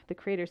the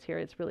creators here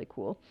is really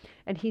cool.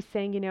 And he's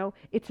saying, you know,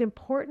 it's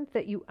important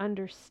that you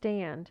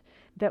understand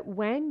that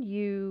when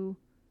you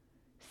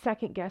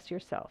second guess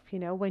yourself, you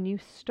know, when you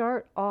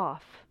start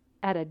off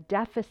at a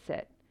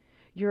deficit,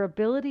 your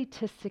ability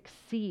to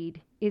succeed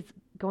is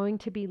going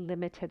to be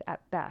limited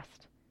at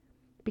best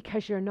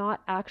because you're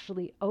not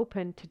actually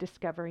open to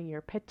discovering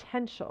your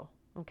potential,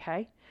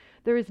 okay?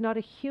 There is not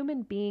a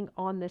human being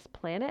on this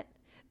planet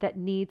that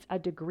needs a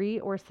degree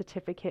or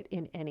certificate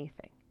in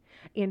anything.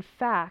 In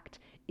fact,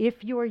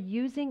 if you're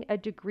using a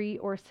degree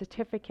or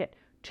certificate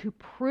to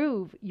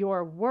prove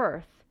your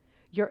worth,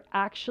 you're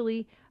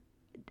actually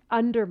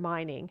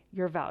undermining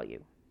your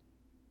value.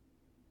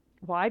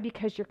 Why?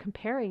 Because you're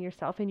comparing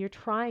yourself and you're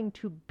trying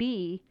to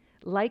be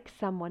like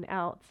someone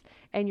else,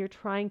 and you're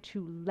trying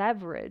to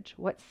leverage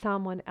what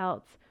someone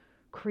else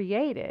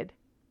created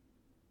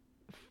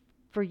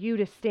for you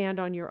to stand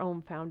on your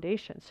own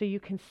foundation. So you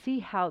can see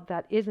how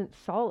that isn't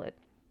solid.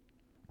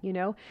 You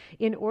know,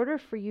 in order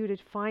for you to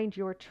find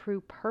your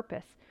true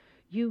purpose,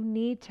 you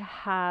need to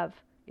have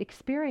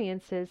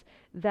experiences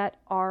that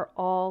are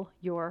all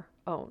your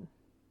own.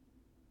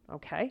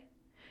 Okay?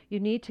 You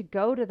need to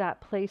go to that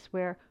place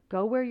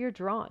go where you're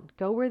drawn,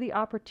 go where the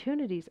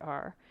opportunities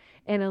are,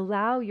 and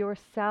allow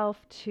yourself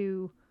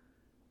to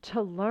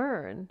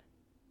learn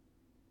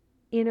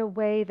in a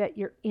way that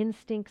your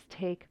instincts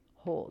take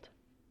hold.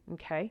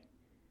 Okay?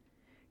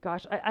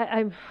 Gosh,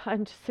 I'm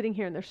just sitting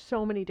here and there's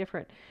so many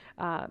different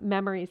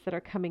memories that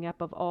are coming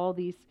up of all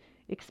these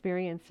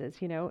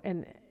experiences, you know,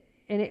 and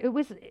it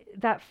was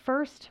that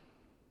first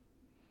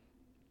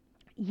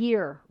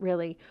year,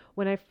 really,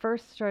 when I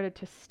first started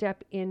to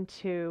step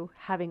into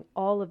having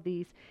all of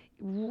these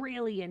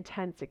really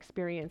intense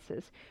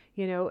experiences.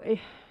 You know,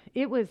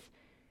 it was,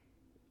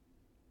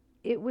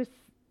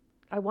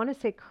 I want to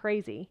say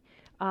crazy.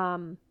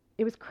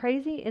 It was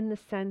crazy in the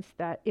sense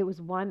that it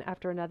was one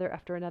after another,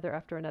 after another,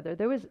 after another.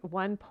 There was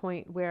one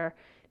point where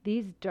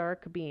these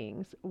dark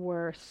beings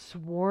were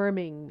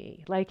swarming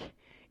me. Like,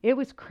 it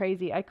was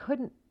crazy. I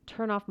couldn't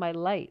turn off my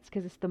lights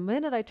because it's the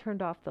minute I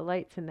turned off the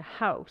lights in the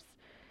house,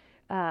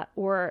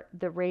 or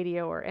the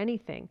radio or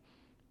anything,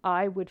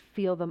 I would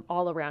feel them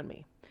all around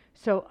me.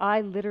 So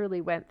I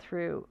literally went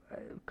through,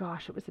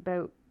 it was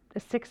about a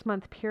 6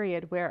 month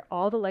period where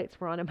all the lights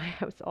were on in my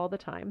house all the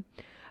time.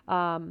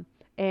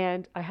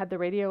 And I had the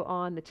radio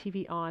on, the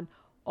TV on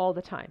all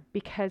the time,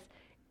 because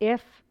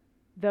if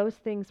those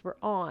things were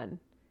on,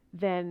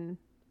 then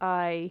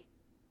I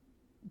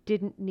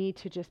didn't need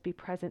to just be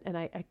present, and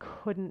I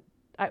couldn't,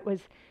 it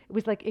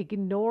was like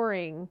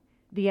ignoring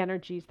the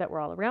energies that were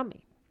all around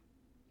me.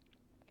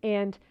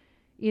 And,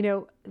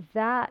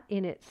 that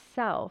in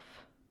itself,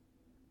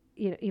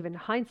 even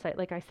hindsight,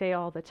 like I say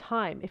all the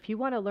time, if you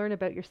want to learn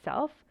about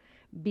yourself,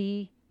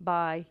 be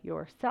by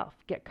yourself.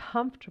 Get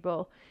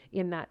comfortable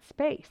in that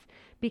space,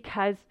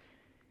 because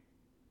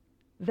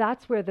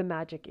that's where the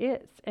magic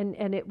is.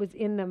 And it was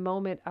in the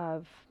moment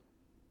of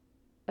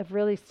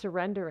really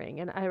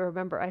surrendering. And I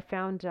remember I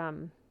found,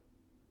 I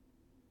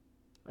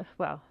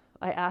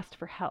asked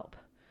for help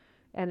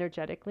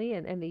energetically,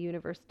 and the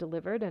universe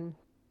delivered. And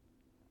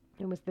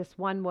it was this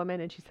one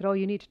woman, and she said, "Oh,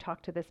 you need to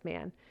talk to this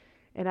man."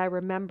 And I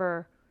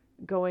remember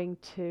going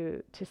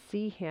to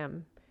see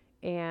him,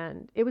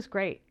 and it was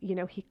great.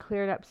 He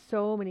cleared up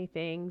so many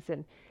things,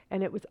 and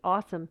it was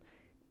awesome.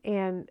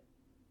 And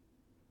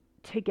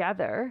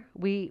together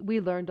we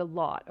learned a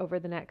lot over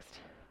the next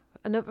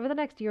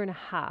year and a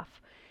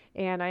half.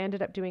 And I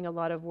ended up doing a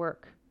lot of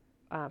work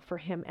for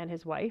him and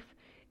his wife.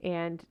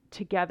 And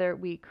together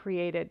we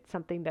created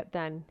something that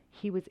then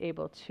he was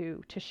able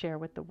to share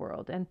with the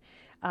world. And,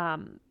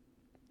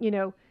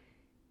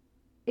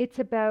 it's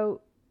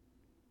about,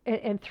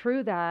 and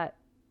through that,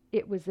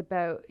 it was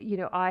about,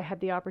 I had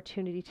the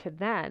opportunity to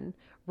then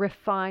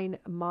refine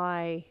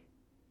my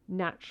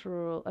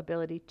natural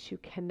ability to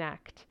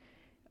connect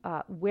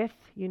with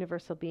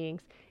universal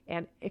beings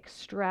and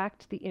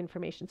extract the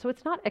information. So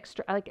it's not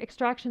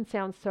extraction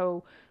sounds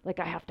so like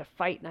I have to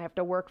fight and I have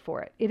to work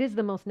for it. It is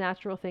the most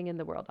natural thing in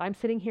the world. I'm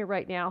sitting here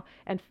right now,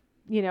 and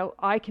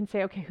I can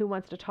say, okay, who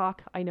wants to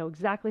talk? I know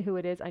exactly who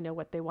it is. I know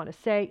what they want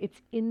to say.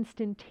 It's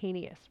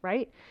instantaneous,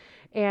 right?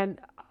 And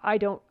I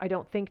don't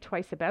think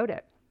twice about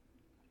it.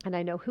 And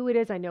I know who it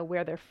is. I know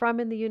where they're from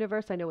in the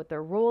universe. I know what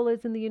their role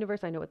is in the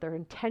universe. I know what their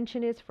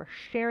intention is for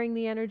sharing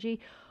the energy.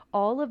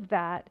 All of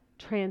that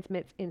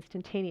transmits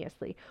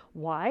instantaneously.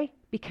 Why?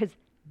 Because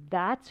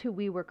that's who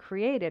we were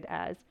created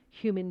as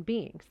human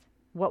beings,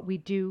 what we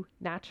do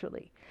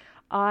naturally.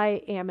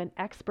 I am an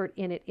expert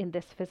in it in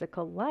this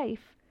physical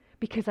life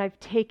because I've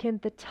taken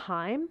the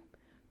time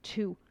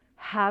to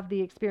have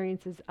the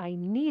experiences I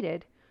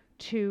needed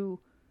to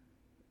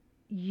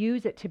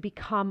use it to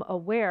become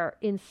aware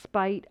in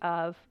spite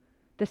of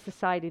the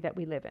society that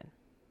we live in.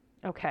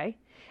 Okay?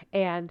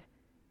 And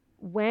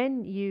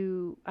when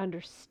you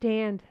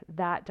understand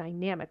that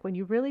dynamic, when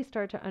you really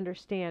start to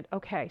understand,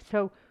 okay,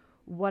 so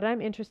what I'm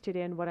interested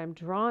in, what I'm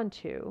drawn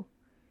to,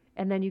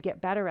 and then you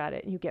get better at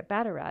it and you get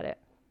better at it,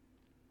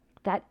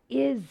 that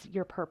is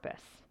your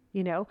purpose,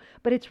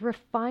 but it's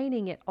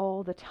refining it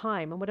all the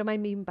time. And what do I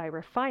mean by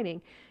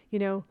refining?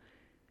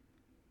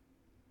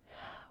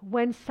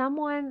 When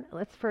someone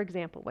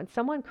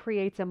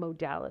creates a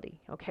modality,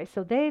 okay,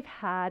 so they've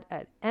had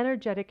an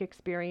energetic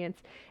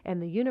experience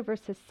and the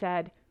universe has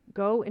said,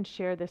 go and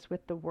share this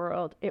with the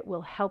world. It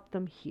will help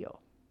them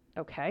heal.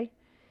 Okay.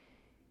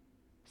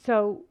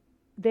 So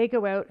they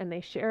go out and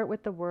they share it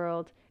with the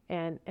world,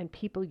 and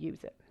people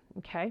use it.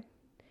 Okay.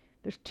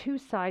 There's two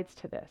sides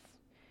to this.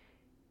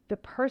 The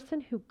person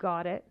who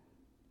got it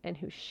and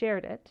who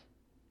shared it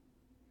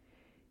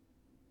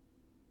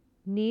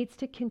needs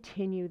to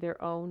continue their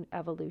own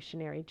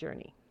evolutionary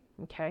journey.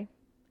 Okay.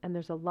 And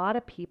there's a lot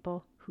of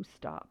people who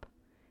stop.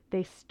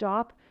 They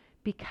stop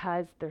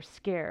because they're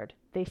scared.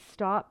 They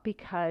stop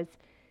because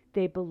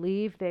they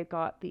believe they've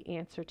got the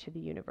answer to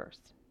the universe.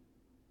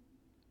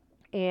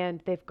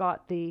 And they've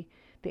got the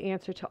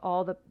answer to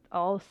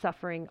all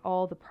suffering,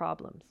 all the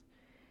problems.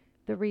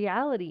 The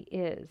reality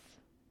is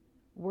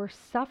we're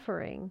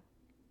suffering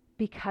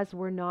because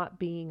we're not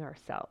being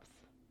ourselves.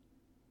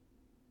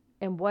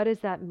 And what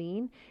does that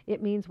mean?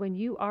 It means when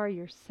you are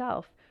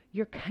yourself,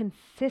 you're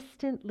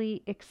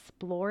consistently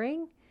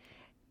exploring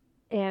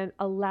and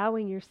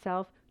allowing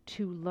yourself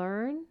to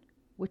learn,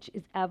 which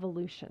is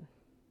evolution.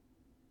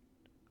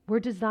 We're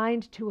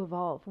designed to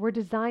evolve. We're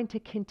designed to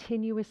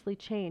continuously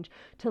change,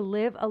 to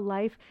live a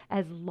life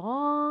as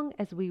long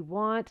as we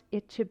want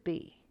it to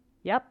be.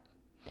 Yep.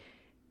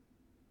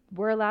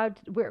 We're allowed.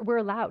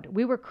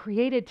 We were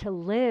created to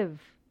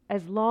live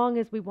as long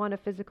as we want a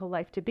physical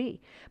life to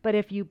be. But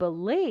if you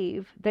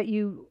believe that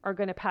you are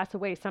going to pass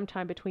away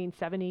sometime between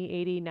 70,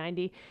 80,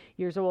 90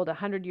 years old,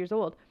 100 years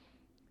old,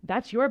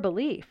 that's your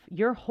belief.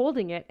 You're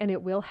holding it, and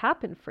it will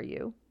happen for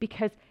you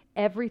because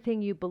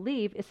everything you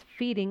believe is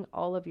feeding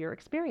all of your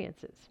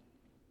experiences.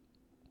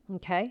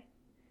 Okay?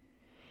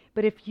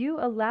 But if you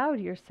allowed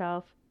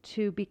yourself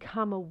to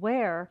become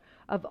aware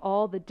of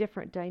all the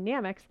different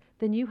dynamics,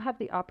 then you have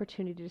the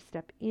opportunity to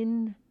step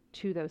in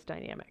into those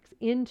dynamics,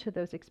 into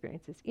those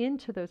experiences,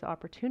 into those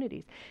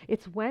opportunities.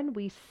 It's when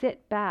we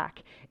sit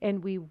back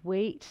and we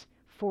wait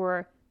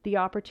for the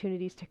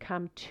opportunities to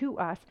come to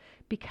us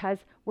because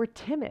we're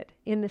timid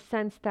in the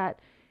sense that,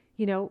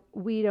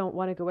 we don't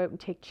want to go out and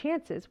take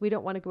chances. We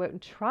don't want to go out and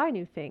try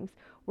new things.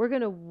 We're going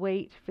to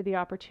wait for the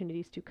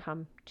opportunities to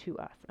come to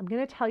us. I'm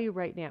going to tell you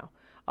right now,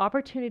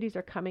 opportunities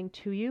are coming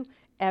to you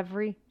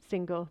every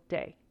single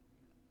day,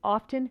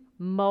 often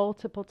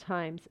multiple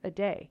times a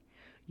day.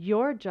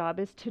 Your job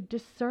is to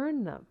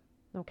discern them,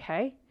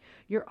 okay?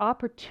 Your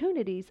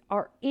opportunities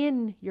are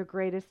in your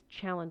greatest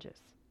challenges.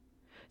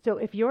 So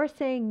if you're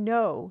saying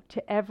no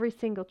to every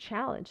single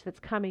challenge that's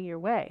coming your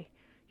way,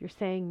 you're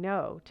saying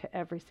no to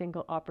every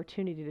single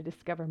opportunity to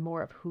discover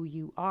more of who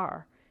you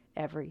are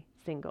every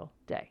single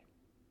day.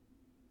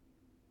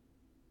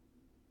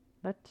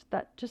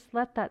 Just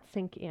let that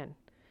sink in.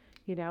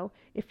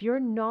 If you're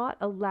not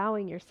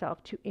allowing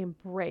yourself to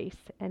embrace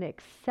and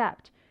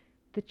accept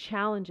the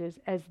challenges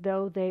as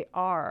though they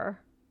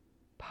are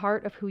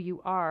part of who you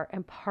are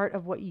and part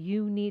of what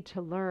you need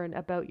to learn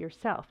about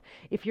yourself,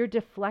 if you're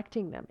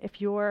deflecting them,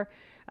 if you're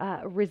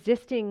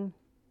resisting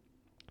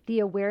the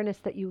awareness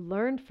that you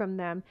learned from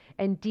them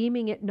and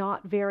deeming it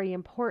not very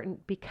important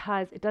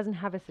because it doesn't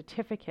have a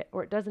certificate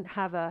or it doesn't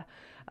have a,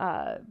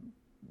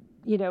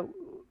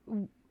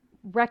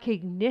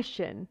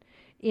 recognition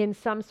in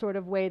some sort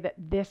of way that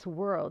this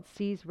world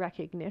sees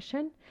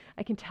recognition,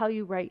 I can tell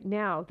you right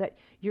now that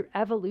your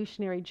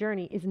evolutionary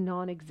journey is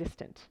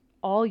non-existent.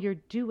 All you're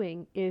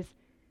doing is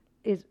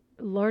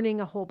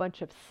learning a whole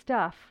bunch of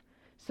stuff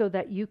so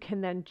that you can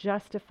then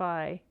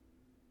justify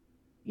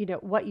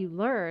what you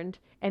learned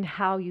and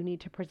how you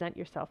need to present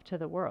yourself to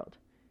the world.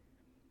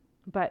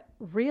 But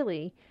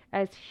really,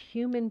 as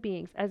human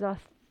beings, as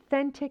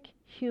authentic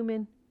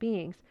human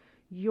beings,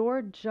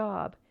 your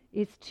job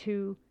is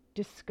to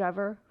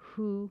discover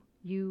who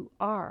you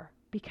are,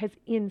 because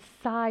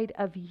inside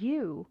of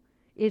you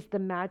is the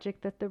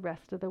magic that the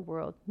rest of the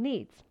world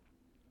needs.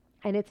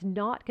 And it's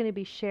not going to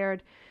be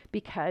shared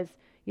because,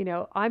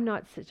 I'm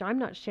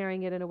not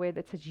sharing it in a way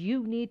that says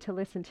you need to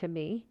listen to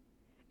me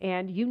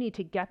and you need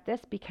to get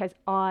this because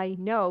I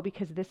know,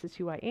 because this is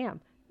who I am.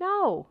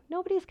 No,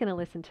 nobody's going to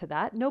listen to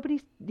that.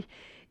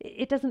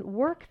 It doesn't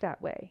work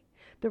that way.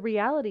 The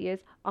reality is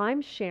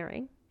I'm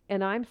sharing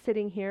and I'm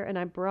sitting here and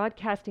I'm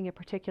broadcasting a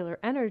particular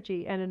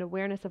energy and an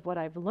awareness of what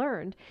I've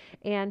learned.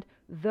 And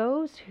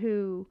those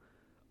who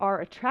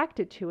are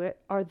attracted to it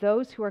are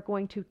those who are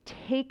going to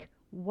take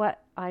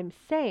what I'm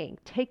saying,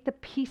 take the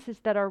pieces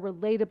that are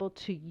relatable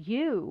to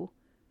you,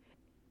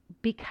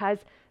 because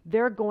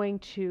they're going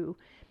to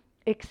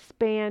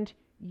expand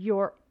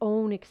your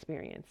own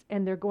experience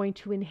and they're going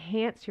to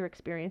enhance your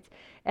experience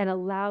and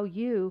allow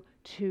you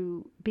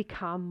to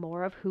become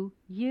more of who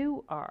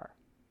you are.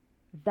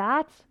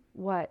 That's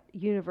what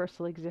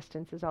universal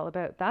existence is all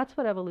about. That's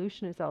what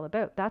evolution is all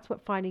about. That's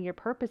what finding your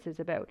purpose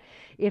is about.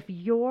 If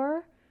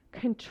you're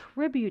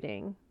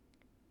contributing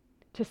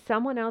to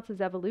someone else's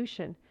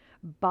evolution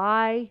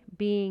by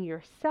being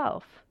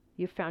yourself,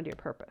 you've found your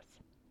purpose.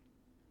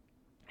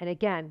 And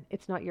again,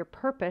 it's not your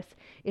purpose,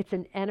 it's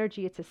an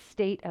energy, it's a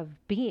state of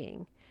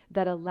being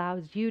that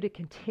allows you to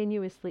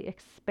continuously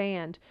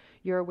expand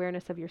your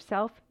awareness of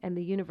yourself and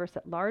the universe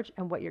at large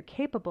and what you're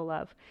capable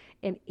of.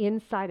 And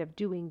inside of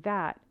doing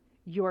that,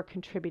 you're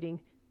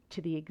contributing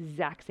to the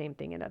exact same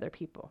thing in other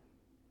people.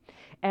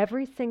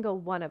 Every single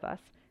one of us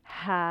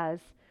has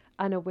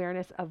an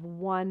awareness of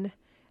one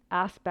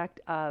aspect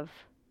of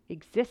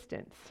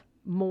existence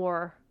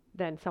more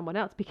than someone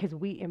else because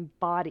we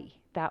embody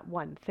that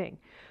one thing.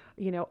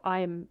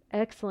 I'm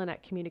excellent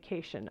at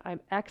communication. I'm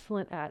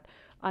excellent at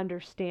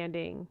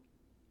understanding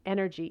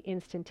energy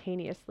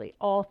instantaneously,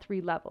 all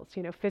three levels,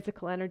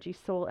 physical energy,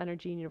 soul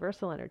energy,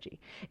 universal energy.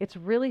 It's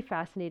really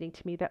fascinating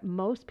to me that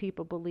most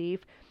people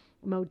believe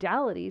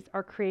modalities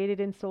are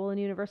created in soul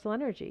and universal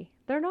energy.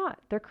 They're not.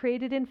 They're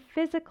created in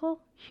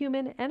physical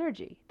human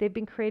energy. They've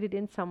been created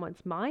in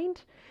someone's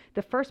mind.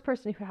 The first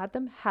person who had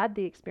them had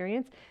the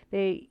experience.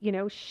 They,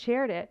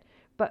 shared it,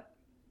 but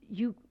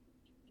you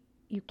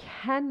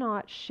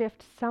cannot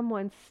shift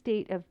someone's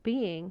state of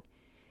being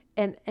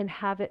and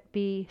have it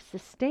be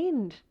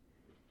sustained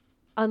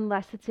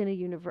unless it's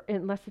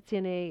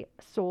in a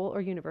soul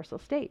or universal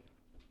state.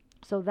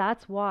 So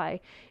that's why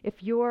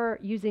if you're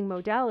using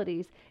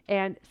modalities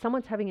and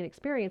someone's having an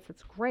experience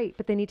that's great,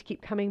 but they need to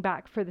keep coming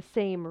back for the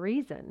same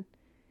reason,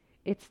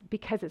 it's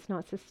because it's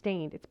not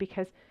sustained. It's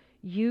because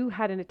you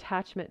had an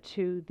attachment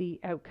to the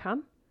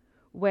outcome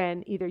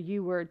when either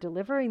you were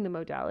delivering the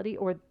modality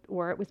or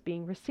it was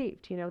being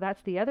received.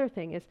 That's the other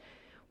thing is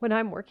when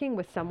I'm working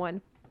with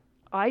someone,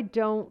 I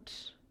don't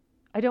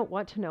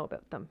want to know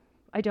about them.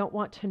 I don't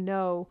want to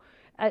know.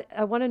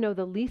 I want to know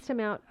the least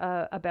amount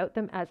about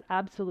them as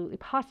absolutely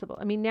possible.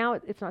 I mean, now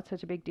it's not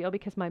such a big deal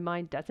because my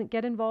mind doesn't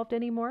get involved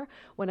anymore.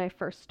 When I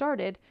first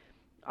started,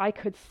 I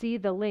could see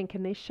the link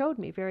and they showed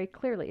me very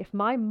clearly. If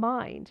my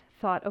mind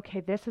thought,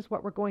 okay, this is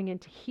what we're going in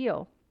to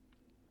heal,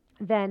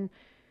 then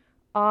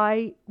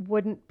I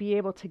wouldn't be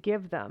able to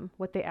give them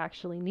what they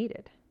actually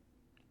needed.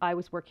 I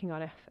was working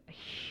on a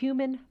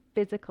human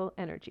physical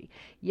energy.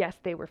 Yes,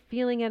 they were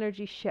feeling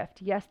energy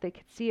shift. Yes, they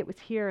could see it was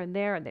here and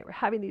there, and they were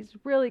having these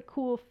really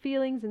cool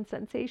feelings and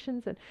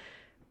sensations,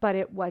 but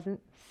it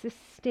wasn't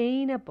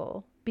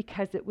sustainable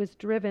because it was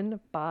driven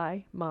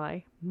by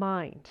my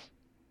mind.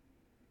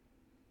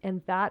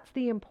 And that's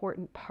the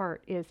important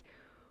part, is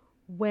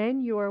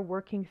when you're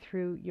working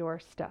through your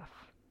stuff,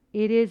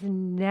 it is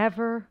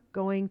never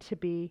going to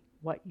be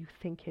what you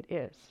think it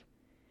is.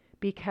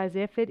 Because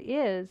if it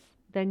is,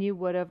 then you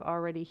would have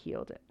already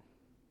healed it.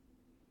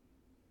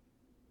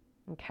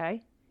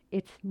 Okay?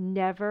 It's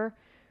never,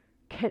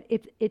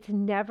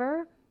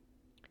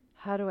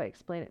 how do I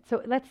explain it?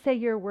 So let's say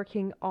you're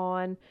working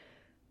on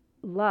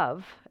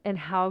love and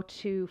how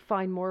to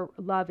find more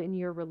love in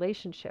your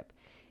relationship.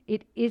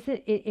 It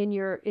isn't in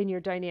your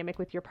dynamic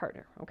with your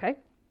partner, okay?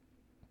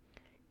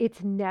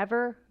 It's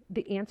never,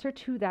 the answer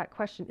to that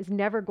question is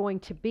never going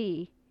to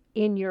be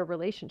in your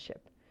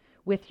relationship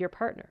with your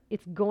partner.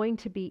 It's going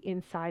to be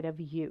inside of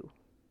you.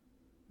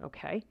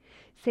 Okay?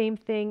 Same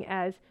thing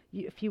as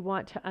if you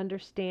want to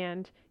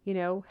understand,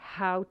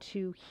 how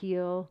to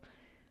heal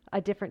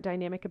a different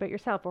dynamic about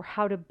yourself, or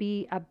how to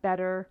be a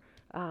better,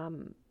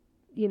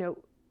 you know,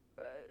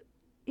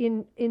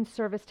 in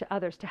service to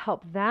others, to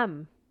help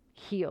them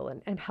heal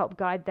and help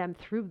guide them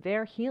through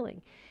their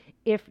healing.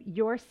 If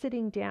you're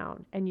sitting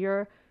down and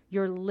you're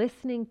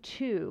listening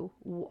to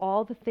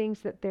all the things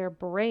that their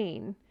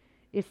brain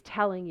is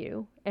telling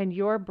you, and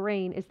your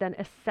brain is then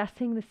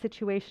assessing the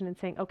situation and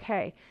saying,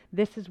 okay,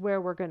 this is where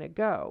we're going to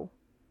go,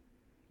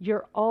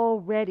 you're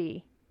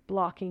already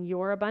blocking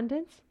your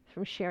abundance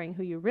from sharing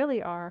who you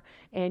really are,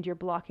 and you're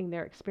blocking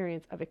their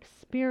experience of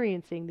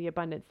experiencing the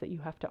abundance that you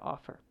have to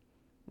offer.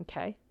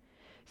 Okay?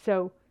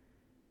 So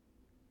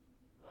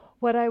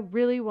what I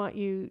really want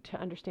you to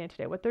understand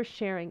today, what they're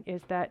sharing,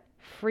 is that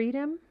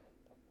freedom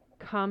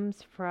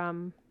comes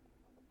from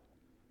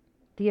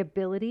the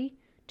ability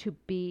to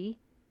be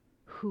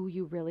who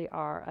you really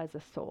are as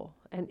a soul.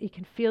 And you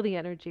can feel the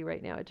energy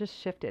right now. It just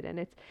shifted,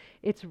 and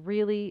it's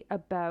really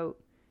about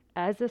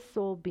as a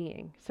soul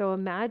being. So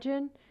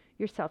imagine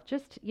yourself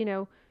just,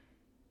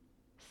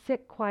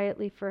 sit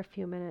quietly for a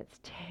few minutes,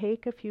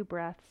 take a few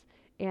breaths,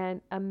 and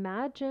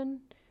imagine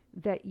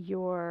that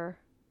your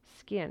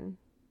skin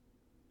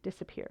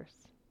disappears.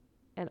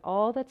 And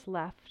all that's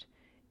left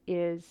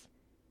is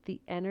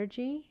the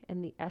energy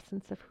and the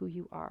essence of who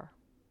you are.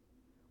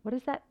 What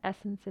does that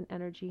essence and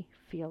energy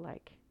feel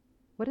like?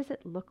 What does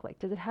it look like?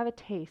 Does it have a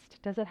taste?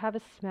 Does it have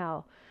a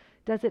smell?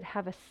 Does it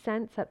have a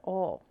sense at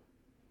all?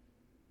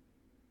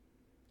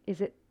 Is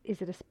it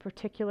a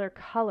particular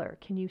color?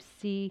 Can you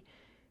see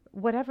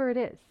whatever it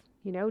is?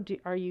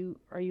 Are you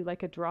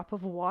like a drop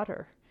of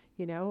water?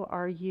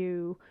 Are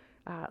you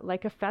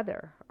like a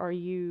feather?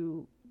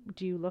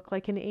 Do you look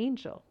like an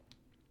angel?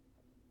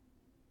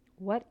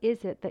 What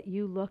is it that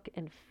you look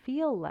and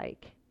feel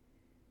like?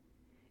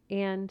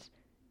 And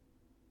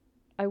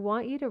I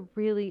want you to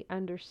really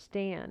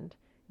understand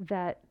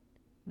that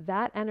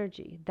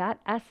energy, that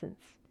essence,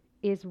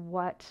 is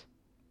what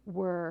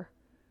we're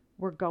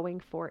going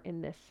for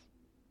in this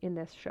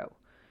show.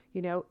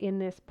 In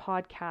this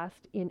podcast,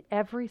 in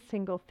every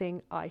single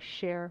thing I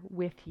share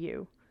with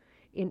you,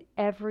 in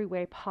every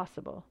way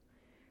possible.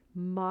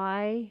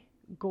 My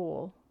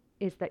goal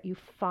is that you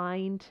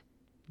find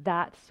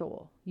that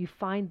soul, you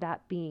find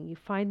that being, you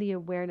find the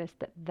awareness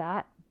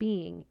that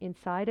being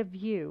inside of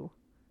you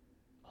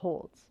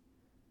holds.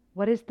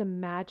 What is the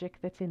magic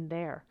that's in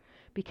there?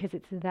 Because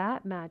it's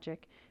that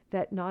magic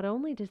that not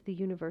only does the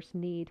universe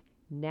need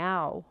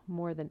now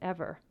more than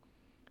ever,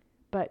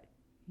 but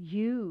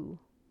you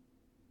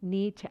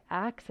need to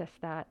access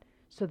that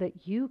so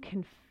that you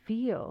can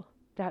feel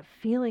that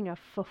feeling of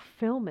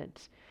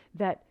fulfillment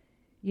that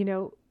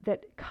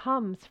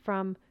comes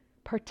from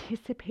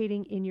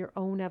participating in your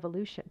own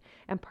evolution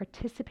and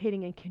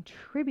participating and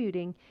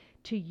contributing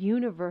to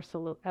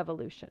universal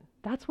evolution.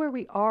 That's where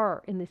we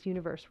are in this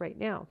universe right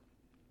now.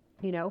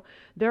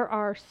 There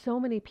are so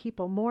many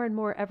people, more and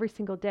more every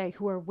single day,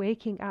 who are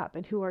waking up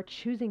and who are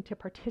choosing to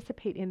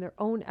participate in their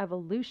own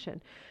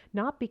evolution,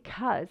 not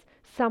because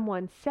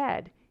someone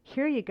said,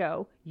 here you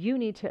go, you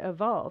need to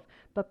evolve,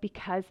 but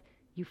because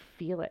you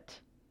feel it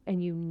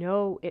and you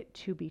know it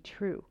to be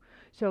true.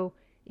 So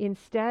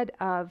instead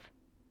of,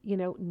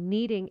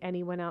 needing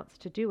anyone else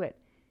to do it,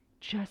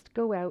 just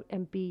go out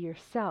and be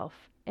yourself.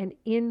 And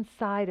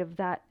inside of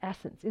that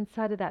essence,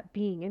 inside of that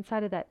being,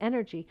 inside of that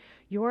energy,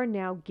 you're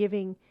now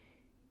giving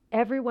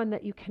everyone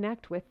that you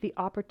connect with the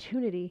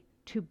opportunity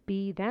to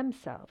be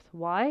themselves.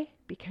 Why?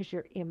 Because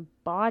you're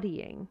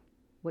embodying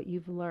what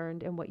you've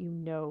learned and what you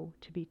know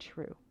to be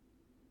true.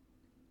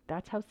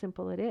 That's how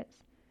simple it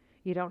is.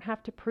 You don't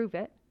have to prove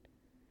it.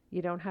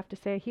 You don't have to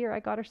say, here,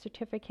 I got a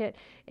certificate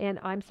and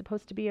I'm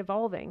supposed to be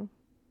evolving.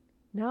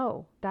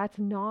 No, that's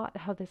not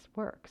how this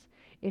works.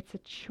 It's a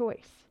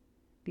choice.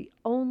 The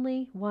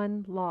only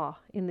one law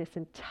in this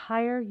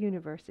entire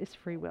universe is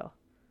free will.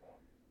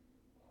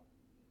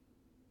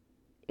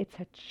 It's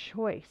a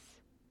choice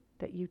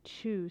that you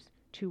choose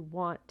to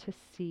want to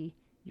see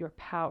your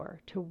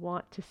power, to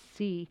want to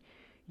see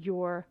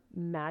your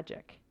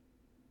magic.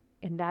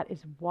 And that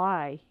is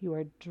why you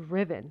are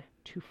driven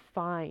to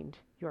find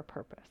your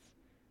purpose.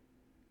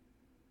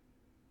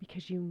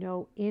 Because you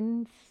know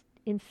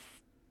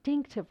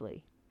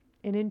instinctively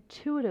and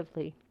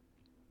intuitively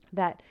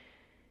that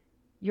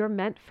you're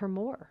meant for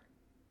more.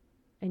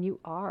 And you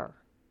are.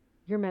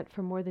 You're meant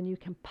for more than you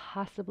can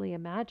possibly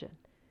imagine.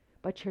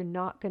 But you're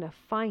not going to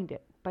find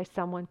it by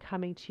someone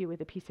coming to you with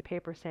a piece of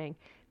paper saying,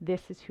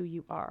 this is who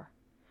you are.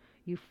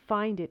 You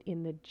find it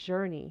in the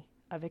journey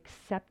of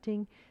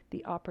accepting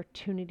the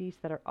opportunities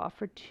that are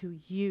offered to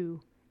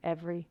you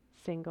every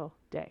single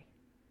day.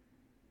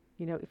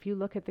 You know, if you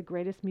look at the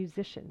greatest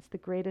musicians, the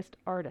greatest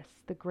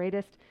artists, the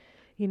greatest,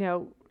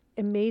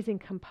 amazing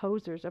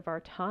composers of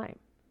our time,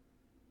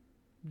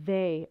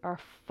 they are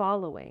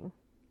following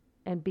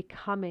and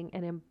becoming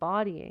and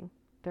embodying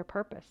their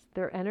purpose,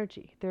 their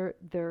energy,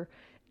 their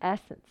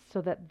essence,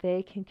 so that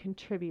they can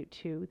contribute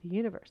to the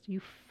universe.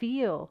 You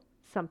feel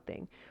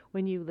something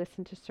when you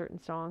listen to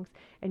certain songs,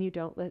 and you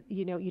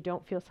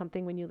don't feel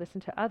something when you listen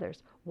to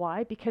others.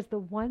 Why? Because the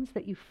ones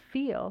that you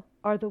feel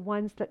are the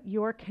ones that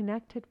you're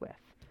connected with.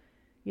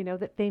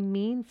 That they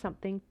mean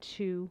something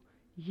to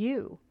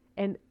you.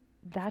 And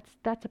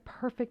that's a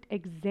perfect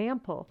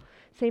example.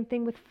 Same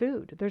thing with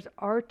food. There's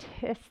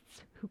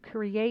artists who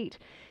create,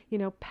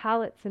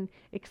 palettes and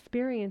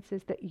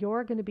experiences that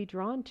you're going to be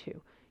drawn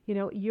to.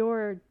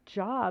 Your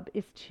job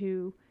is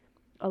to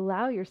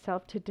allow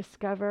yourself to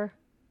discover,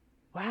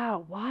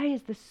 wow, why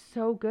is this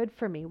so good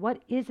for me?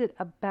 What is it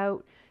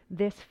about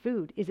this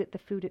food? Is it the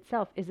food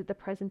itself? Is it the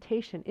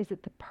presentation? Is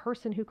it the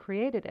person who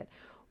created it?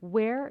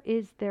 Where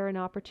is there an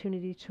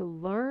opportunity to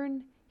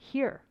learn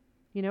here?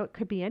 It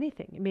could be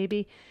anything.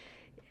 Maybe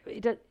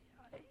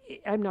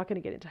I'm not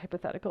going to get into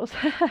hypotheticals,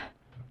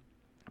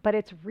 but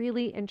it's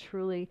really and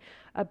truly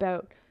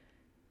about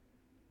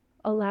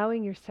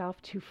allowing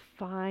yourself to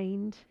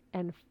find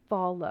and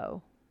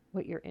follow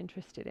what you're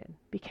interested in,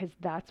 because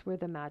that's where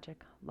the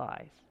magic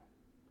lies.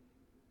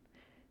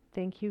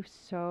 Thank you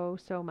so,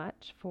 so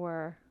much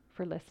for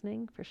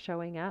listening, for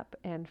showing up,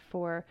 and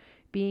for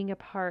being a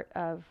part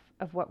of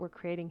what we're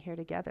creating here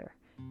together.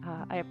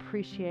 I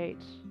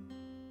appreciate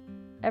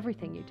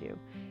everything you do.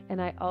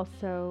 And I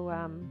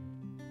also,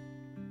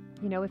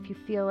 if you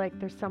feel like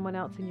there's someone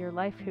else in your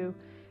life who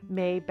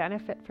may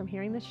benefit from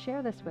hearing this,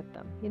 share this with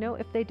them.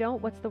 If they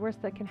don't, what's the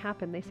worst that can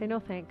happen? They say,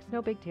 no thanks,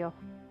 no big deal,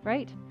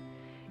 right?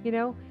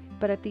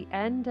 But at the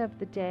end of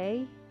the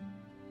day,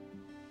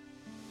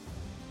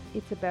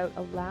 it's about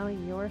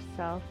allowing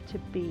yourself to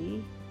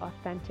be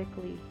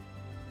authentically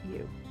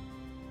you.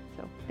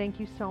 So thank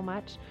you so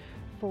much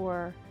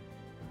for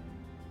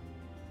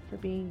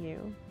being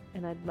you.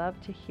 And I'd love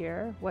to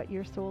hear what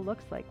your soul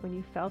looks like when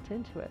you felt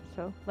into it.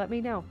 So let me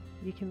know.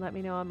 You can let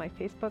me know on my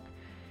Facebook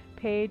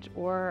page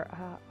or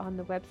on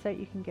the website.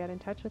 You can get in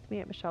touch with me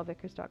at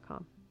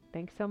michellevickers.com.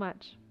 Thanks so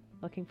much.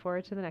 Looking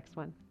forward to the next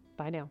one.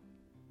 Bye now.